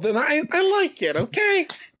world, and I like it. Okay,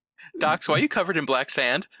 Docs, why are you covered in black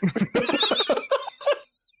sand?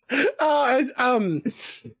 I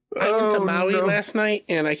went to Maui last night,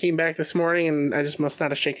 and I came back this morning, and I just must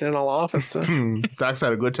not have shaken it all off. It's Doc's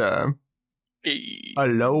had a good time.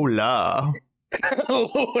 Alola.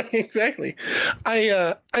 Oh, exactly.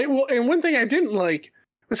 And one thing I didn't like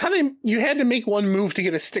was how you had to make one move to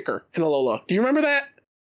get a sticker in Alola. Do you remember that?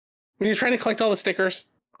 When you're trying to collect all the stickers?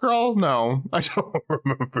 Girl, no. I don't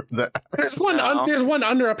remember that. There's one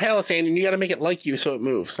under a Palisand, and you got to make it like you so it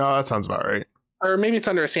moves. Oh, that sounds about right. Or maybe it's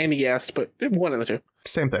under a Sandygast, but one of the two.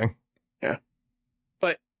 Same thing. Yeah.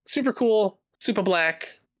 But super cool, super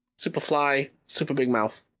black, super fly, super big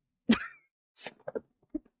mouth.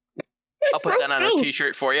 I'll put that on a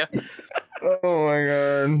t-shirt for you. Oh my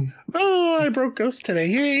god. Oh, I broke Ghost today.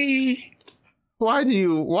 Yay. Why do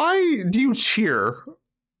you cheer?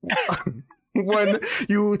 when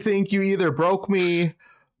you think you either broke me,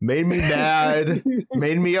 made me mad,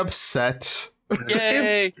 made me upset.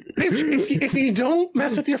 Yay! If you don't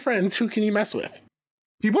mess with your friends, who can you mess with?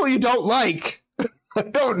 People you don't like. I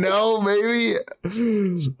don't know, maybe.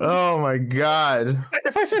 Oh my god.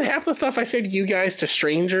 If I said half the stuff I said to you guys to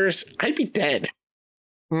strangers, I'd be dead.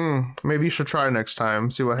 Maybe you should try next time.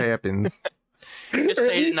 See what happens. Just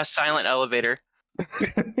say it in a silent elevator.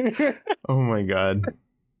 Oh my god.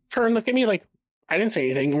 Turn, look at me like, I didn't say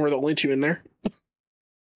anything. We're the only two in there.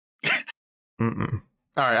 Mm-mm.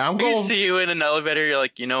 All right, I'm You going. see you in an elevator, you're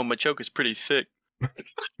like, Machoke is pretty thick.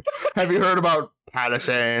 Have you heard about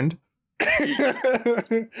Palisand?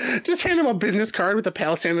 Just hand him a business card with a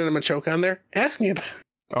Palisand and a Machoke on there. Ask me about it.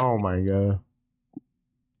 Oh my god.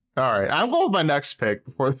 All right, I'm going with my next pick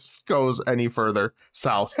before this goes any further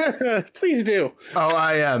south. Please do. Oh,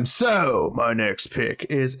 I am. So, my next pick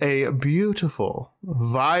is a beautiful,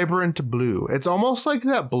 vibrant blue. It's almost like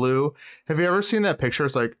that blue. Have you ever seen that picture?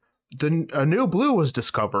 It's like a new blue was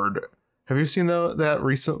discovered. Have you seen that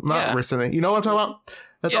recent? Not recently. You know what I'm talking about?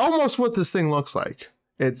 That's almost what this thing looks like.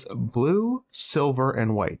 It's blue, silver,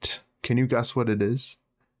 and white. Can you guess what it is?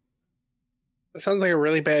 It sounds like a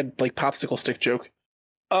really bad like popsicle stick joke.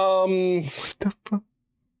 What the fuck?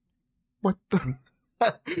 What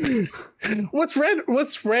the? What's red?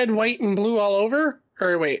 What's red, white, and blue all over?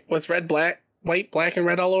 Or wait, what's red, black, white, black, and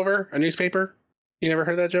red all over? A newspaper? You never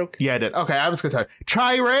heard that joke? Yeah, I did. Okay, I was gonna tell you.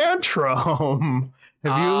 Tyrantrum.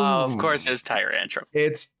 Have you? Of course, it's Tyrantrum.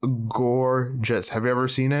 It's gorgeous. Have you ever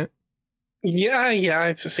seen it? Yeah,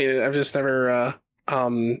 I've just seen it. I've just never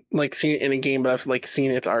like seen it in a game, but I've like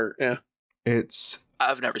seen its art. Yeah,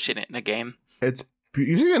 I've never seen it in a game.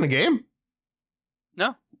 You've seen it in the game?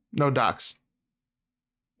 No docs.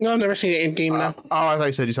 No, I've never seen it in game. No. Oh, I thought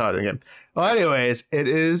you said you saw it in the game. Well, anyways, it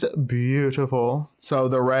is beautiful. So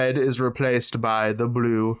the red is replaced by the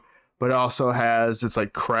blue, but it also has its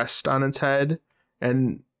like crest on its head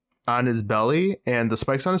and on his belly, and the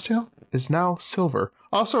spikes on his tail is now silver.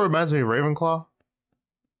 Also reminds me of Ravenclaw.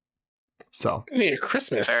 So Yeah,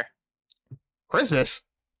 Christmas. Fair. Christmas.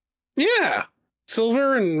 Yeah,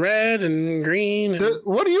 silver and red and green.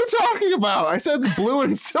 What are you talking about? I said it's blue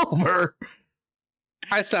and silver.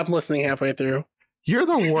 I stopped listening halfway through. You're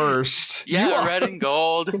the worst. Yeah, red and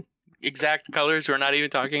gold. Exact colors we're not even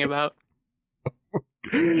talking about.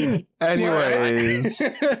 Anyways,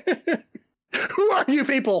 who are you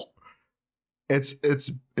people?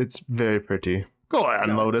 it's very pretty. Go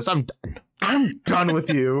on, Lotus. I'm done. I'm done with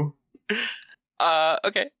you.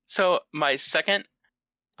 Okay. So my second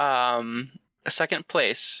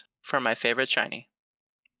place for my favorite shiny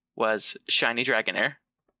was Shiny Dragonair.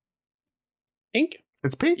 Pink?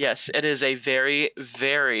 It's pink. Yes, it is a very,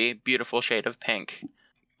 very beautiful shade of pink.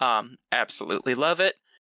 Absolutely love it.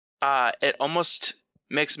 It almost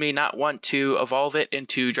makes me not want to evolve it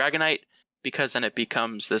into Dragonite, because then it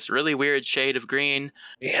becomes this really weird shade of green.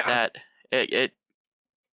 Yeah. That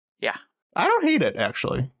I don't hate it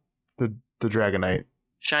actually. The Dragonite.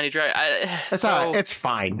 Shiny Dragon. It's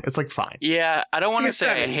fine. It's like fine. Yeah, I don't want to It's say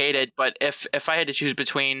I 7. hate it, but if I had to choose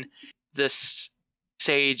between this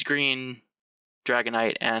sage green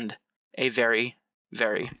Dragonite and a very,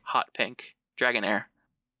 very hot pink Dragonair,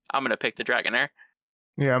 I'm gonna pick the Dragonair.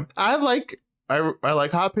 Yeah, I like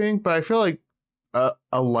hot pink, but I feel like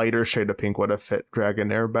a lighter shade of pink would have fit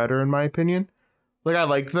Dragonair better in my opinion. Like I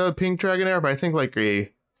like the pink Dragonair, but I think like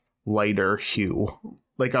a lighter hue,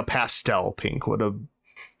 like a pastel pink would have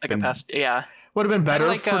Like a past, yeah. would have been better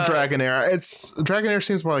like, for Dragonair. Dragonair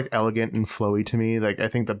seems more like elegant and flowy to me. Like I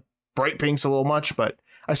think the bright pink's a little much, but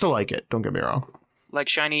I still like it. Don't get me wrong. Like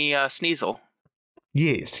Shiny Sneasel.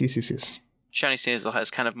 Yes. Shiny Sneasel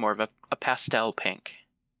has kind of more of a pastel pink.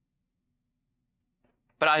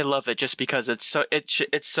 But I love it just because it's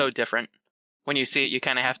so different. When you see it, you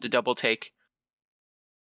kind of have to double take.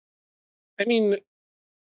 I mean,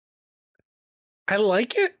 I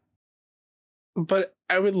like it, but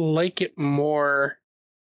I would like it more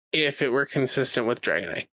if it were consistent with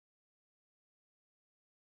Dragonite.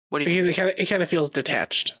 What do you Because it kind of feels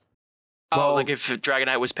detached. Oh, like if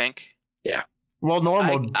Dragonite was pink? Yeah. Well,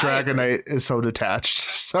 normal I Dragonite is so detached,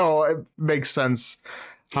 so it makes sense.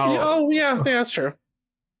 Yeah, that's true.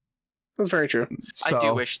 That's very true. So,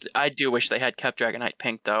 I do wish they had kept Dragonite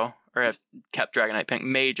pink though, or have kept Dragonite pink,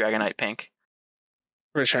 made Dragonite pink.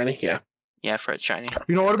 For shiny, yeah. Yeah, for it shiny.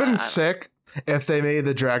 you know what would have been sick if they made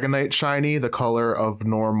the Dragonite shiny the color of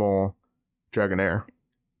normal Dragonair.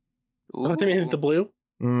 Oh, they made it the blue?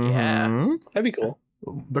 Mhm. That'd be cool.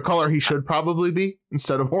 The color he should probably be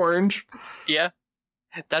instead of orange. Yeah,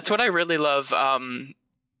 that's what I really love.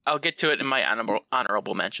 I'll get to it in my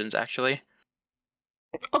honorable mentions actually.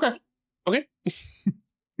 Okay. Okay.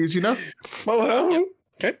 Easy enough. Well,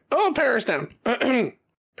 okay. Oh, Paris down.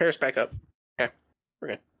 Paris back up. Okay, we're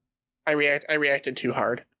good. I reacted too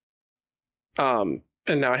hard. And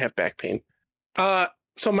now I have back pain.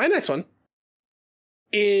 So my next one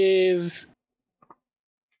is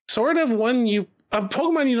sort of a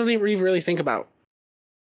Pokemon you don't even really think about.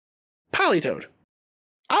 Politoed.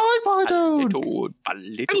 I like Politoed.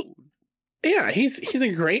 Politoed. Yeah, he's a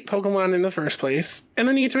great Pokemon in the first place, and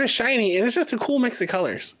then you get to a shiny, and it's just a cool mix of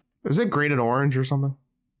colors. Is it green and orange or something?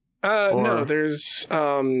 No, there's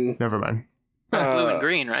Never mind. Blue and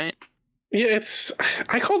green, right? Yeah,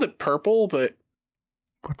 I called it purple, but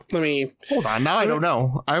let me hold on. Now I don't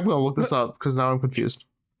know. I'm gonna look this up because now I'm confused.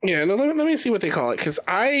 Yeah, no, let me see what they call it because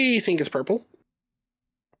I think it's purple.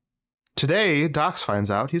 Today, Docs finds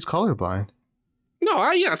out he's colorblind.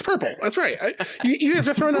 No, yeah, it's purple. That's right. You guys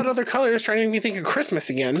are throwing out other colors, trying to make me think of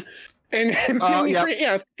Christmas again, and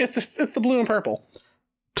yeah, it's the blue and purple.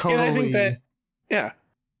 Totally. And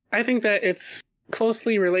I think that it's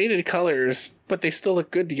closely related colors, but they still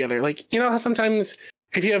look good together. Like, you know how sometimes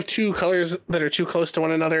if you have two colors that are too close to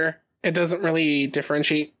one another, it doesn't really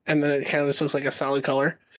differentiate, and then it kind of just looks like a solid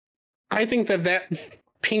color. I think that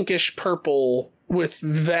pinkish purple with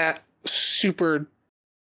that super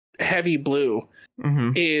heavy blue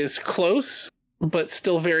is close, but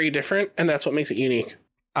still very different, and that's what makes it unique.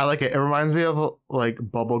 I like it. It reminds me of like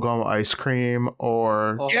bubblegum ice cream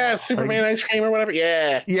or Superman ice cream or whatever.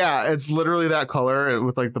 Yeah, it's literally that color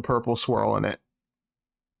with like the purple swirl in it.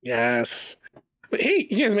 Yes, but hey,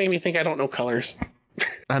 you guys made me think I don't know colors.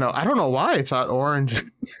 I know. I don't know why I thought orange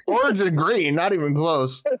and green. Not even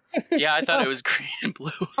close. Yeah, I thought it was green and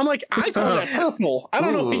blue. I'm like, I call it purple. I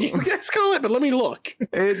don't know what you guys call it, but let me look.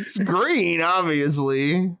 It's green,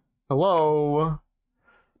 obviously. Hello.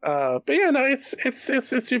 But yeah, no,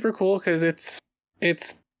 it's super cool because it's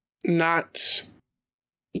not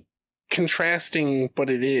contrasting, but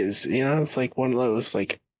it is. You know, it's like one of those,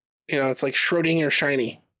 like, you know, it's like Schrodinger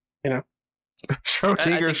shiny. You know, Schrodinger I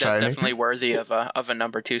think shiny. that's definitely worthy of a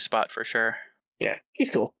number 2 spot for sure. Yeah, he's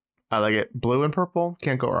cool. I like it. Blue and purple,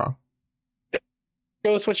 can't go wrong.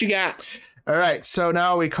 Ghost, what you got? All right, so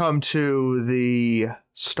now we come to the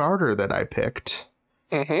starter that I picked.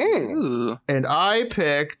 Ooh. And I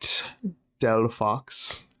picked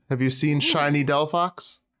Delphox. Have you seen Shiny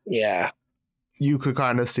Delphox? Yeah. You could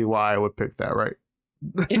kind of see why I would pick that, right?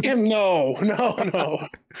 No.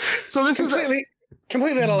 So this is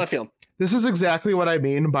completely out of left field. This is exactly what I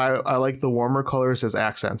mean by I like the warmer colors as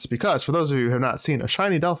accents, because for those of you who have not seen a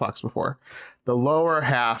shiny Delphox before, the lower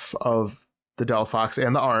half of the Delphox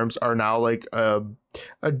and the arms are now like a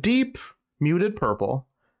deep muted purple.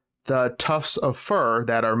 The tufts of fur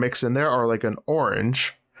that are mixed in there are like an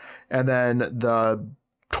orange, and then the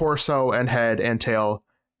torso and head and tail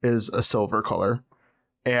is a silver color.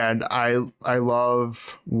 And I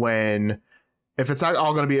love when, if it's not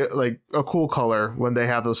all going to be like a cool color, when they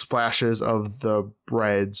have those splashes of the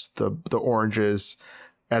reds, the oranges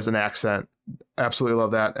as an accent. Absolutely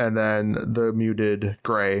love that. And then the muted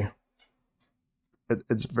gray.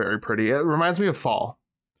 It's very pretty. It reminds me of fall.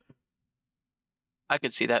 I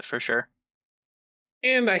could see that for sure.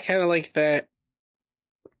 And I kind of like that.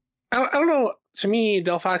 I don't know. To me,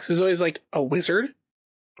 Delphox is always like a wizard.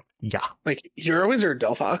 Yeah. Like, you're a wizard,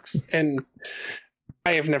 Delphox. And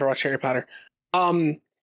I have never watched Harry Potter.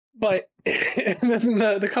 But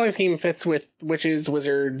the color scheme fits with witches,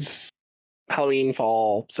 wizards, Halloween,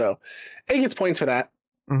 fall. So it gets points for that.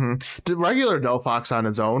 The regular Delphox on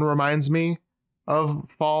its own reminds me of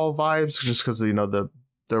fall vibes, just because, you know,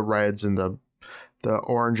 the reds and the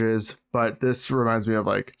oranges. But this reminds me of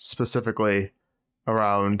like specifically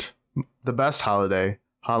around the best holiday,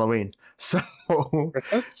 Halloween. So do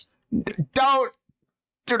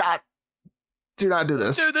not do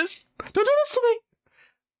this. Do this. Don't do this to me.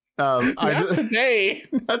 Today.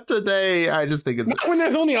 Not today. I just think it's not when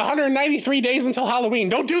there's only 193 days until Halloween.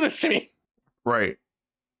 Don't do this to me. Right.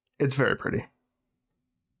 It's very pretty.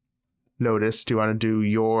 Lotus, do you want to do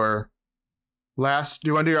your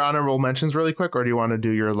honorable mentions really quick, or do you want to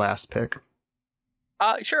do your last pick?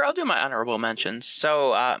 Sure, I'll do my honorable mentions.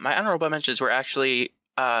 So my honorable mentions were actually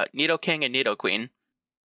Nidoking and Nidoqueen.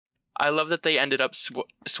 I love that they ended up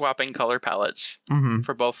swapping color palettes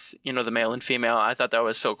for both, you know, the male and female. I thought that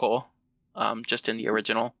was so cool. Just in the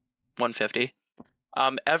original 150.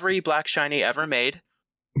 Every black shiny ever made.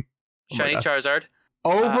 Shiny Charizard.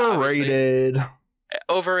 Overrated.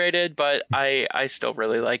 Overrated, but I still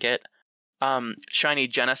really like it. Shiny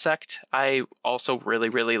Genesect, I also really,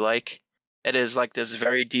 really like. It is like this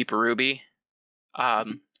very deep ruby. I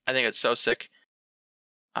think it's so sick.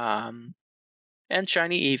 And and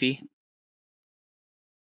shiny Eevee.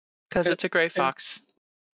 Because it's a gray fox.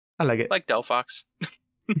 I like it. Like Delphox.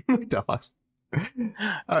 Delphox.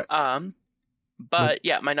 All right. But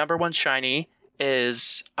yeah, my number one shiny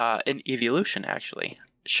is an evolution, actually.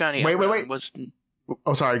 Shiny Wait. Umbreon was...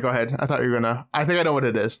 Oh, sorry. Go ahead. I thought you were gonna. I think I know what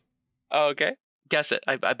it is. Oh, okay. Guess it.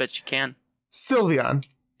 I bet you can. Sylveon.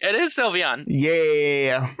 It is Sylveon.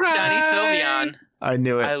 Yeah. Shiny Sylveon. I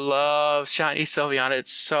knew it. I love shiny Sylveon.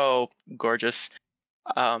 It's so gorgeous.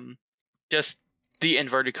 Just the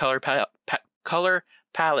inverted color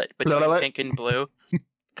palette between pink and blue.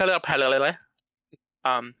 Color palette.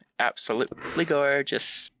 Absolutely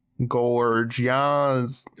gorgeous.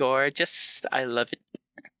 Gorgeous. Gorgeous. I love it.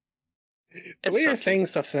 The way you're saying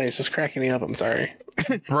stuff tonight is just cracking me up. I'm sorry.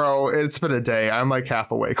 Bro, it's been a day. I'm like half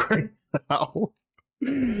awake right now.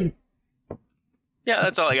 Yeah,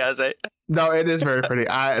 that's all I gotta say. No, it is very pretty.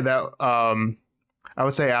 I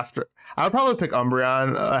would say I would probably pick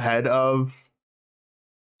Umbreon ahead of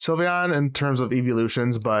Sylveon in terms of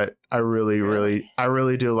evolutions, but I really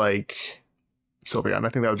do like Sylveon. I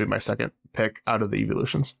think that would be my second pick out of the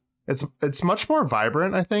evolutions. It's much more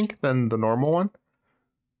vibrant, I think, than the normal one.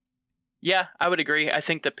 Yeah, I would agree. I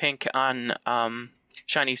think the pink on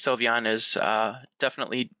shiny Sylveon is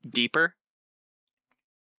definitely deeper.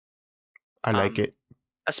 I like it.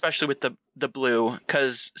 Especially with the blue,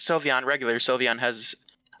 because regular Sylveon has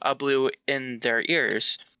a blue in their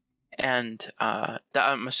ears, and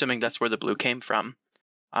I'm assuming that's where the blue came from.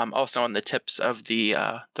 Also on the tips of the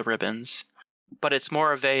ribbons, but it's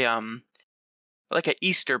more of a like an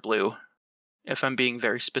Easter blue, if I'm being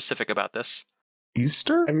very specific about this.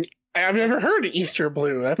 Easter? I've never heard of Easter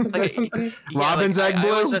blue. That's something. Robin's egg blue.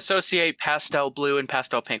 I always associate pastel blue and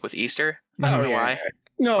pastel pink with Easter. I don't know why.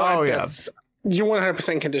 No, you're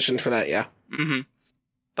 100% conditioned for that, yeah. Mm-hmm.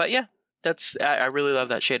 But yeah, I really love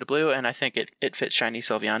that shade of blue, and I think it fits shiny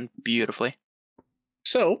Sylveon beautifully.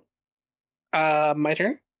 So, my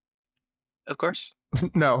turn? Of course.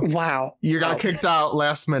 No. Wow. You got kicked out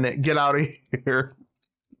last minute. Get out of here.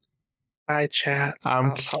 Hi, chat.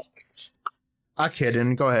 I'm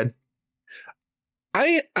kidding. Go ahead.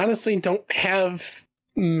 I honestly don't have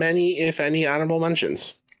many, if any, honorable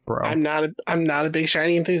mentions. Bro. I'm not a big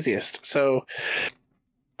shiny enthusiast. So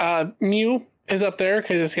Mew is up there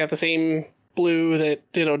because it's got the same blue that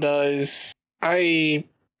Ditto does. I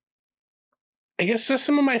guess just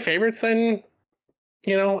some of my favorites then,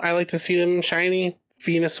 I like to see them shiny.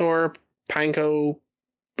 Venusaur, Pineco,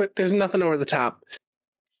 but there's nothing over the top.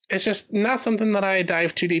 It's just not something that I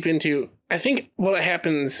dive too deep into. I think what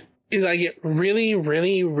happens is I get really,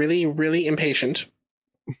 really, really, really impatient.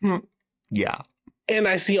 Yeah. And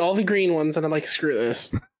I see all the green ones and I'm like, screw this.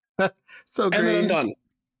 So green. And then I'm done.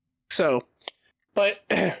 So, but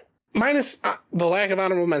minus the lack of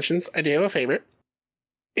honorable mentions, I do have a favorite.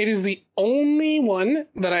 It is the only one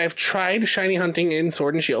that I've tried shiny hunting in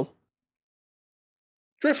Sword and Shield.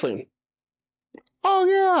 Drifloon. Oh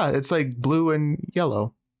yeah, it's like blue and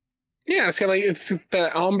yellow. Yeah, it's got it's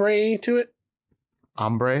the ombre to it.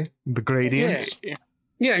 Ombre, the gradient.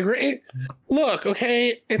 Yeah, great. Look,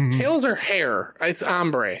 okay, its tails are hair. It's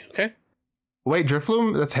ombre. Okay. Wait,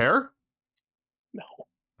 Drifloon, that's hair? No.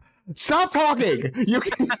 Stop talking. You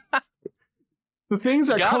can. The things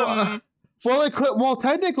that come. Well, it could. Well,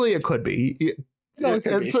 technically, it could be.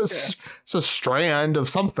 It's a strand of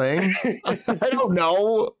something. I don't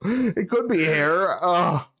know. It could be hair.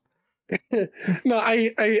 No,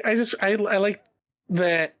 I like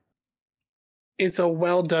that it's a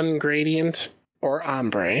well done gradient or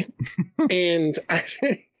ombre, and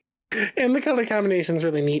the color combination is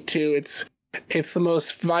really neat too. It's the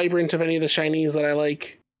most vibrant of any of the shinies that I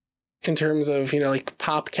like in terms of like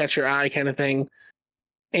pop, catch your eye kind of thing,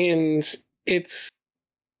 and it's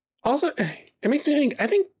also. It makes me think, I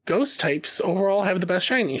think ghost types overall have the best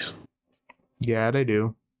shinies. Yeah, they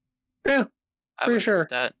do. Yeah, pretty sure.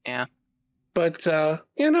 That, yeah. But,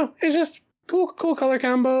 it's just cool color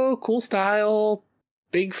combo, cool style,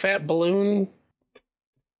 big fat balloon.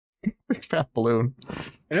 Big fat balloon.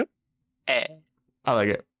 Yep. I like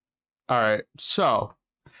it. All right, so,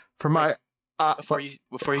 for my... Before you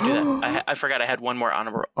do that, I forgot I had one more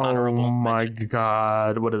honorable Oh my mention.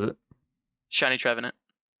 god, what is it? Shiny Trevenant.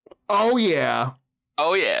 Oh yeah.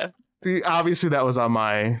 Obviously that was on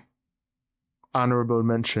my honorable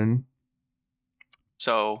mention.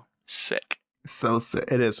 So sick. So sick.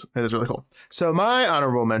 It is really cool. So my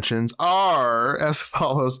honorable mentions are as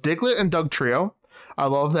follows: Diglett and Doug Trio. I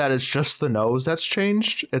love that it's just the nose that's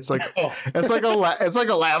changed. It's like it's like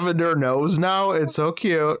a lavender nose now. It's so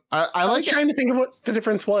cute. I was trying to think of what the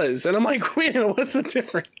difference was, and I'm like, wait, what's the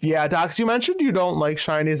difference? Yeah, Docs, you mentioned you don't like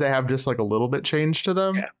shinies that have just like a little bit change to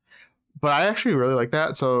them. Yeah. But I actually really like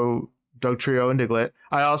that. So Dugtrio and Diglett.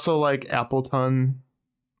 I also like Appleton,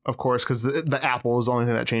 of course, because the apple is the only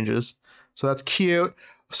thing that changes. So that's cute.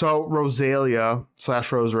 So Rosalia /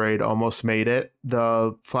 Roserade almost made it.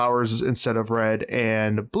 The flowers, instead of red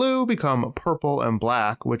and blue, become purple and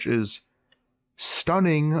black, which is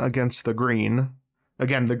stunning against the green.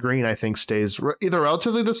 Again, the green, I think, stays either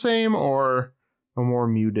relatively the same or a more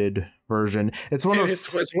muted version. It's one of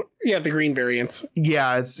those... the green variants.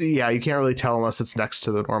 Yeah, you can't really tell unless it's next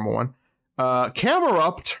to the normal one.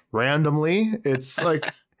 Camerupt, randomly, it's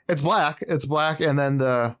like... It's black, and then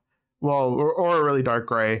or a really dark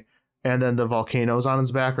gray, and then the volcanoes on its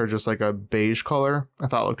back are just like a beige color. I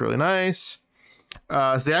thought it looked really nice.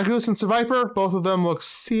 Zangoose and Seviper, both of them look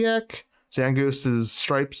sick. Zangoose's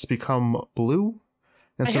stripes become blue.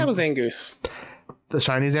 And I have a Zangoose. The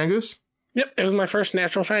shiny Zangoose? Yep, it was my first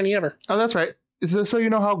natural shiny ever. Oh, that's right. So you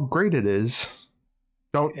know how great it is.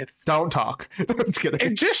 Don't talk. Just kidding.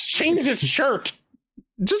 It just changed its shirt.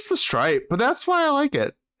 Just the stripe, but that's why I like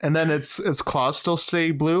it. And then its claws still stay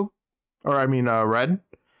blue. Or, I mean, red.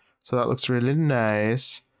 So that looks really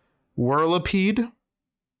nice. Whirlipede,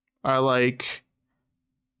 I like.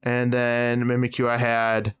 And then Mimikyu I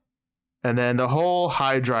had. And then the whole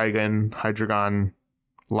Hydreigon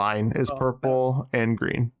line is purple and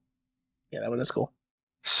green. Yeah, that one is cool.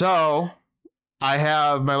 So, I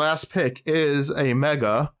have, my last pick is a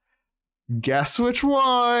Mega. Guess which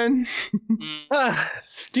one?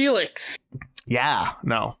 Steelix. Yeah,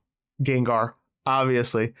 no. Gengar,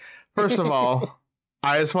 obviously. First of all,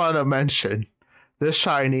 I just want to mention this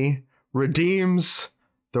shiny redeems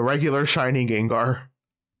the regular shiny Gengar.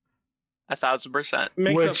 1,000%.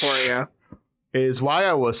 Makes up for it, yeah. Is why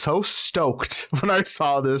I was so stoked when I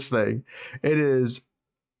saw this thing. It is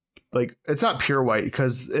like, it's not pure white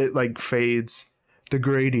because it like fades the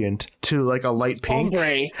gradient to like a light pink.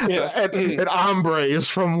 Ombre. Yes. And ombre is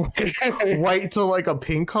from white to like a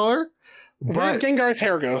pink color. Where's Gengar's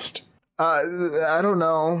hair ghost? I don't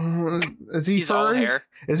know. He's furry? All hair.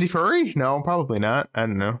 Is he furry? No, probably not. I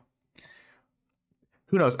don't know.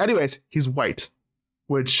 Who knows? Anyways, he's white,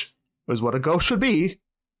 which is what a ghost should be.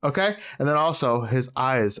 Okay? And then also, his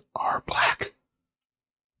eyes are black.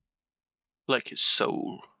 Like his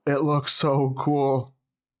soul. It looks so cool.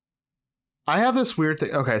 I have this weird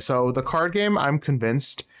thing. Okay, so the card game, I'm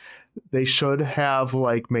convinced they should have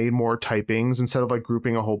like made more typings instead of like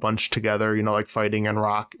grouping a whole bunch together, you know, like fighting and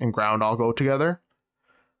rock and ground all go together.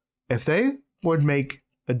 If they would make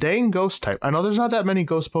a dang ghost type, I know there's not that many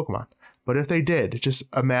ghost Pokemon, but if they did, just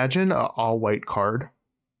imagine an all white card.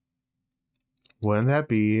 Wouldn't that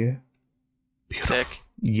be beautiful? Sick.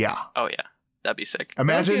 Yeah. Oh yeah, that'd be sick.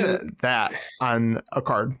 Imagine that on a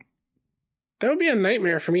card. That would be a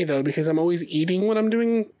nightmare for me though, because I'm always eating when I'm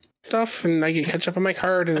doing stuff, and I get ketchup on my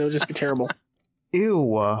card, and it'll just be terrible. Ew.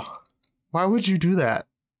 Why would you do that?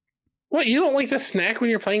 What, you don't like to snack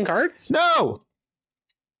when you're playing cards? No!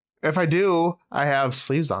 If I do, I have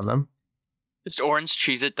sleeves on them. Just orange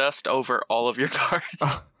Cheez-It dust over all of your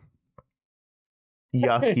cards.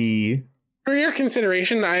 Yucky. For your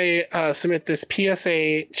consideration, I submit this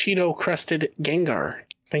PSA Cheeto-crusted Gengar.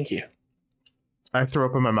 Thank you. I throw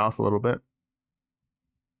up in my mouth a little bit.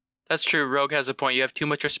 That's true. Rogue has a point. You have too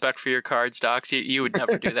much respect for your cards, Docs. You would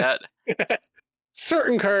never do that.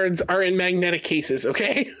 Certain cards are in magnetic cases,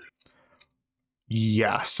 okay?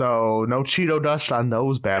 Yeah, so no Cheeto dust on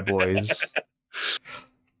those bad boys.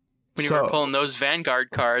 When you were pulling those Vanguard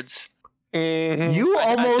cards, you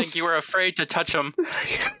I almost... think you were afraid to touch them.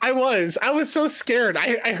 I was so scared.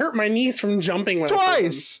 I hurt my knees from jumping when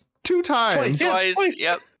Twice! 2 times. Twice.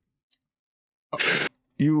 Yep.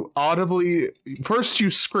 You audibly... First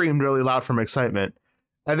you screamed really loud from excitement,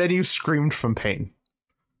 and then you screamed from pain.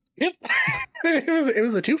 Yep. it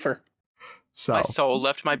was a twofer. So my soul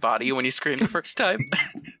left my body when you screamed the first time.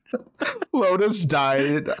 Lotus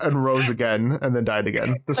died and rose again, and then died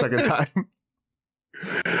again the second time.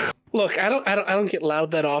 Look, I don't get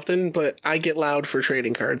loud that often, but I get loud for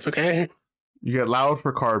trading cards, okay? You get loud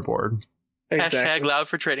for cardboard. Exactly. Hashtag loud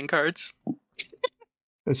for trading cards.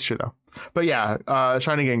 It's true though. But yeah,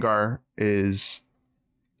 Shiny Gengar is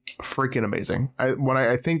freaking amazing. When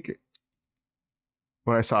I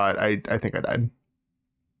saw it, I think I died.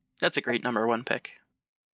 That's a great number 1 pick.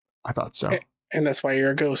 I thought so. And that's why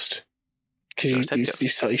you're a ghost. Because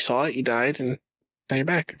you saw it, you died, and now you're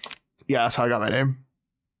back. Yeah, that's how I got my name.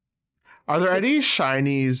 Are there any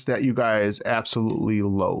shinies that you guys absolutely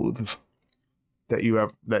loathe? That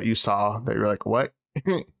you saw that you're like, what?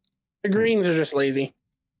 The greens are just lazy.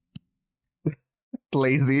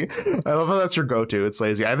 Lazy. I love how that's your go-to. It's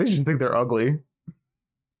lazy. I just think they're ugly.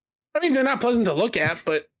 I mean, they're not pleasant to look at,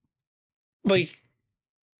 but like,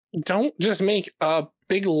 don't just make a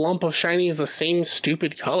big lump of shinies the same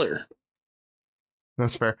stupid color.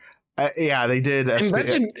 That's fair. Yeah, they did.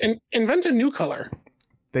 Invent a new color.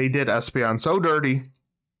 They did Espeon so dirty.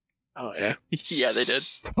 Oh yeah, Yeah, they did.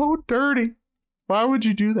 So dirty. Why would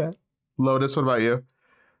you do that? Lotus, what about you?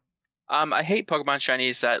 I hate Pokemon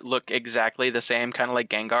shinies that look exactly the same, kind of like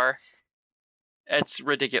Gengar. It's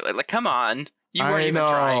ridiculous. Like, come on, you weren't even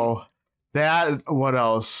trying. That. What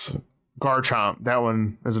else? Garchomp. That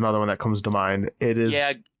one is another one that comes to mind. It is.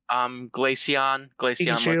 Yeah. Glaceon. Glaceon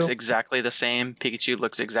Pikachu. looks exactly the same. Pikachu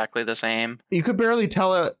looks exactly the same. You could barely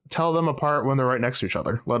tell them apart when they're right next to each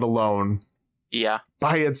other, let alone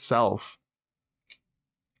by itself.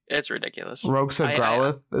 It's ridiculous. Rogue said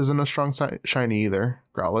Growlithe isn't a strong shiny either.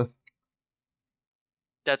 Growlithe.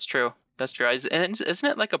 That's true. And isn't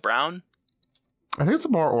it like a brown? I think it's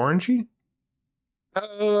more orangey. I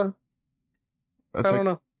don't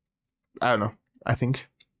know. I don't know. I think.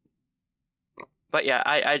 But yeah,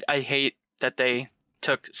 I hate that they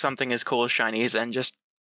took something as cool as shinies and just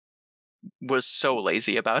was so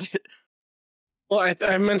lazy about it. Well,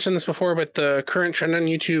 I mentioned this before, but the current trend on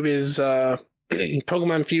YouTube is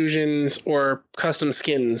Pokemon fusions or custom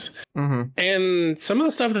skins. Mm-hmm. And some of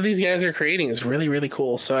the stuff that these guys are creating is really, really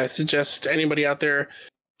cool. So I suggest anybody out there,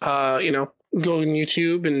 go on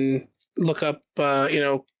YouTube and look up,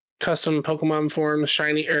 custom Pokemon forms,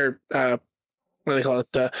 shiny, or what do they call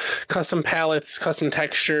it? Custom palettes, custom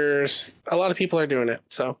textures. A lot of people are doing it.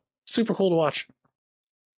 So super cool to watch.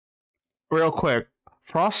 Real quick,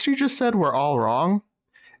 Frosty just said we're all wrong.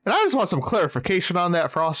 And I just want some clarification on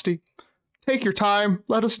that, Frosty. Take your time.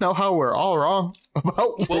 Let us know how we're all wrong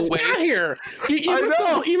about Well, wait. Not here.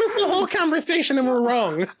 You missed the whole conversation and we're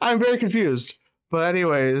wrong. I'm very confused. But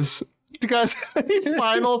anyways, do you guys have any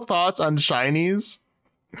final thoughts on shinies?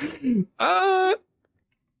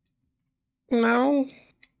 No.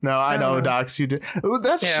 No, I know, Docs, you do.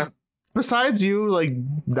 That's besides you like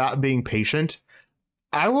not being patient.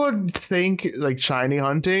 I would think like shiny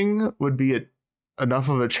hunting would be enough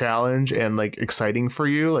of a challenge and like exciting for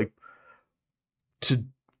you, like to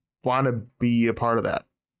want to be a part of that.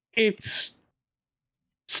 It's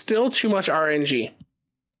still too much RNG.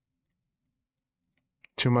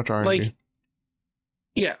 Too much RNG. Like,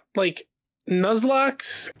 yeah, like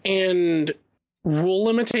Nuzlocks and rule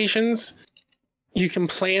limitations. You can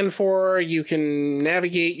plan for, you can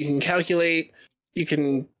navigate, you can calculate, you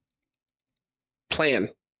can plan.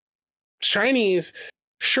 Shinies,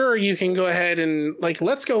 sure, you can go ahead and like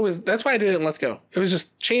Let's Go that's why I did it in Let's Go. It was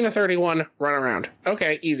just chain of 31, run around.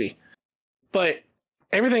 Okay, easy. But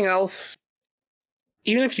everything else,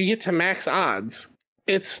 even if you get to max odds,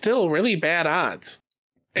 it's still really bad odds.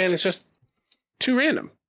 And it's just too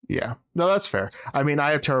random. Yeah. No, that's fair. I mean, I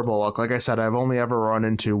have terrible luck. Like I said, I've only ever run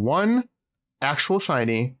into one actual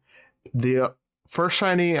shiny. The first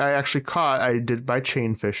shiny I actually caught, I did by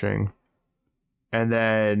chain fishing. And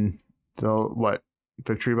then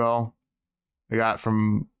Victory Bell I got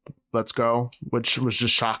from Let's Go, which was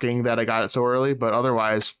just shocking that I got it so early. But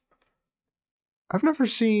otherwise, I've never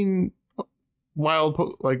seen wild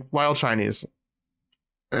shinies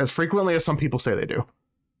as frequently as some people say they do.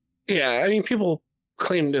 Yeah, I mean, people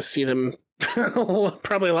claim to see them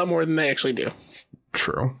probably a lot more than they actually do.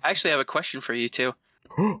 True. I actually have a question for you two.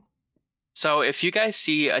 So if you guys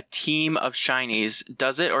see a team of shinies,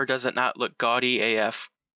 does it or does it not look gaudy AF?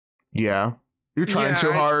 Yeah. You're trying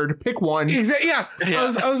too hard. Pick one. Exactly. Yeah. I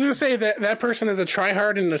was gonna say that person is a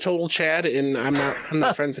tryhard and a total Chad, and I'm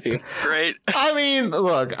not friends with you. Right. I mean,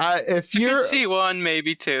 look, if You you're can see one,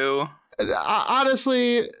 maybe two.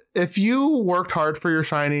 honestly, if you worked hard for your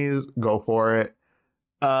shinies, go for it.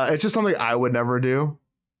 It's just something I would never do.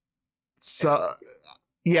 So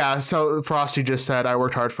yeah, so Frosty just said I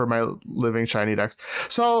worked hard for my living shiny decks.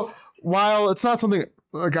 So while it's not something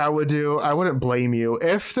like I would do, I wouldn't blame you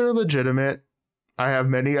if they're legitimate. I have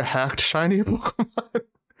many a hacked shiny Pokemon.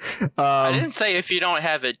 I didn't say if you don't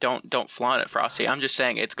have it, don't flaunt it, Frosty. I'm just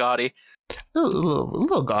saying it's gaudy. A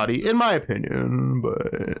little gaudy, in my opinion,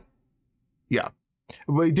 but yeah.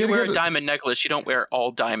 We did You wear a diamond necklace. You don't wear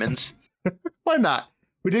all diamonds. Why not?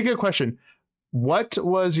 We did get a question. What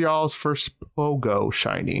was y'all's first Pogo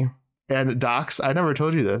shiny? And Docs, I never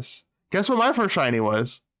told you this. Guess what my first shiny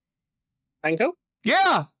was? Franco?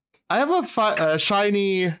 Yeah! I have a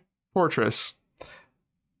shiny Fortress,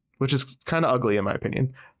 which is kind of ugly in my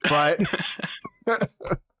opinion. but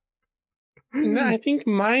No, I think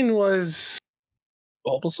mine was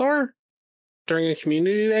Bulbasaur during a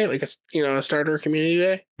community day, like a starter community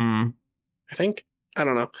day. Mm. I think. I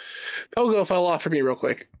don't know. Pogo fell off for me real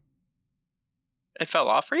quick. It fell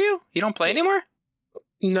off for you? You don't play anymore?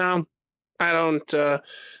 No, I don't. I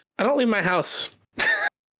don't leave my house.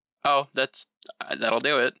 Oh, that'll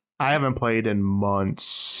do it. I haven't played in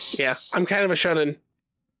months. Yeah, I'm kind of a shut-in.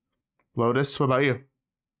 Lotus, what about you?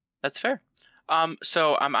 That's fair.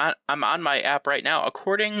 So I'm on my app right now.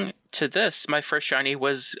 According to this, my first shiny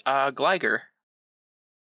was Gligar.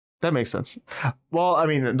 That makes sense. Well, I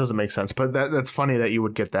mean, it doesn't make sense, but that's funny that you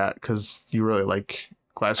would get that because you really like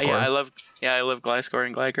Gliscor. Yeah, I love Gliscor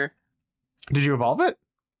and Gligar. Did you evolve it?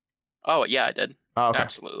 Oh yeah, I did. Oh, okay.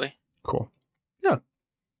 Absolutely. Cool.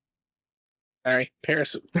 Sorry,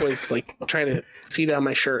 Paris was like trying to see down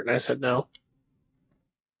my shirt, and I said no.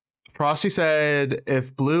 Frosty said,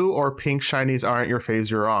 if blue or pink shinies aren't your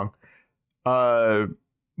faves, you're wrong.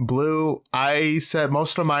 Blue, I said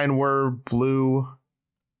most of mine were blue.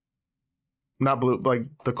 Not blue, like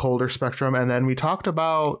the colder spectrum. And then we talked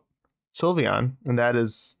about Sylveon, and that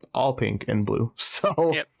is all pink and blue.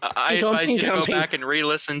 So Yep. I advise you to go back and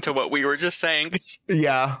re-listen to what we were just saying.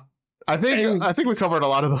 Yeah. I think we covered a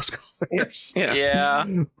lot of those colors. Yeah.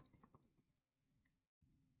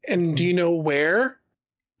 And do you know where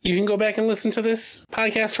you can go back and listen to this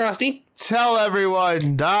podcast, Frosty? Tell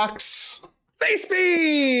everyone, Docs. Space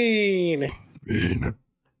Bean!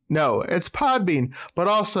 No, it's Podbean, but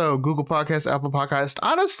also Google Podcasts, Apple Podcasts.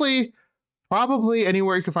 Honestly, probably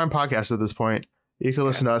anywhere you can find podcasts at this point, you can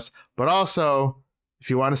listen to us. But also, if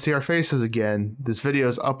you want to see our faces again, this video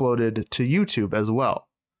is uploaded to YouTube as well.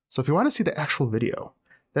 So if you want to see the actual video,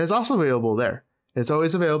 that is also available there. It's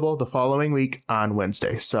always available the following week on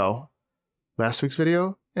Wednesday. So last week's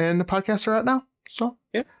video and the podcast are out now. So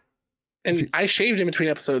yeah. And I shaved in between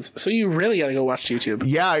episodes, so you really got to go watch YouTube.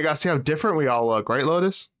 Yeah, I got to see how different we all look, right,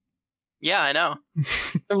 Lotus? Yeah, I know.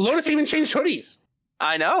 Lotus even changed hoodies.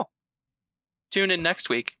 I know. Tune in next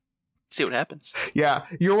week. See what happens. Yeah,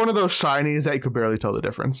 you're one of those shinies that you could barely tell the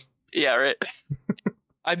difference. Yeah, right.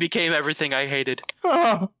 I became everything I hated.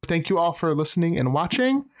 Thank you all for listening and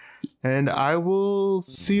watching. And I will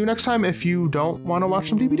see you next time if you don't want to watch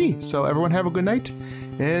some DVD. So everyone have a good night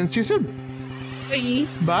and see you soon. Bye.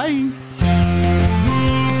 Bye.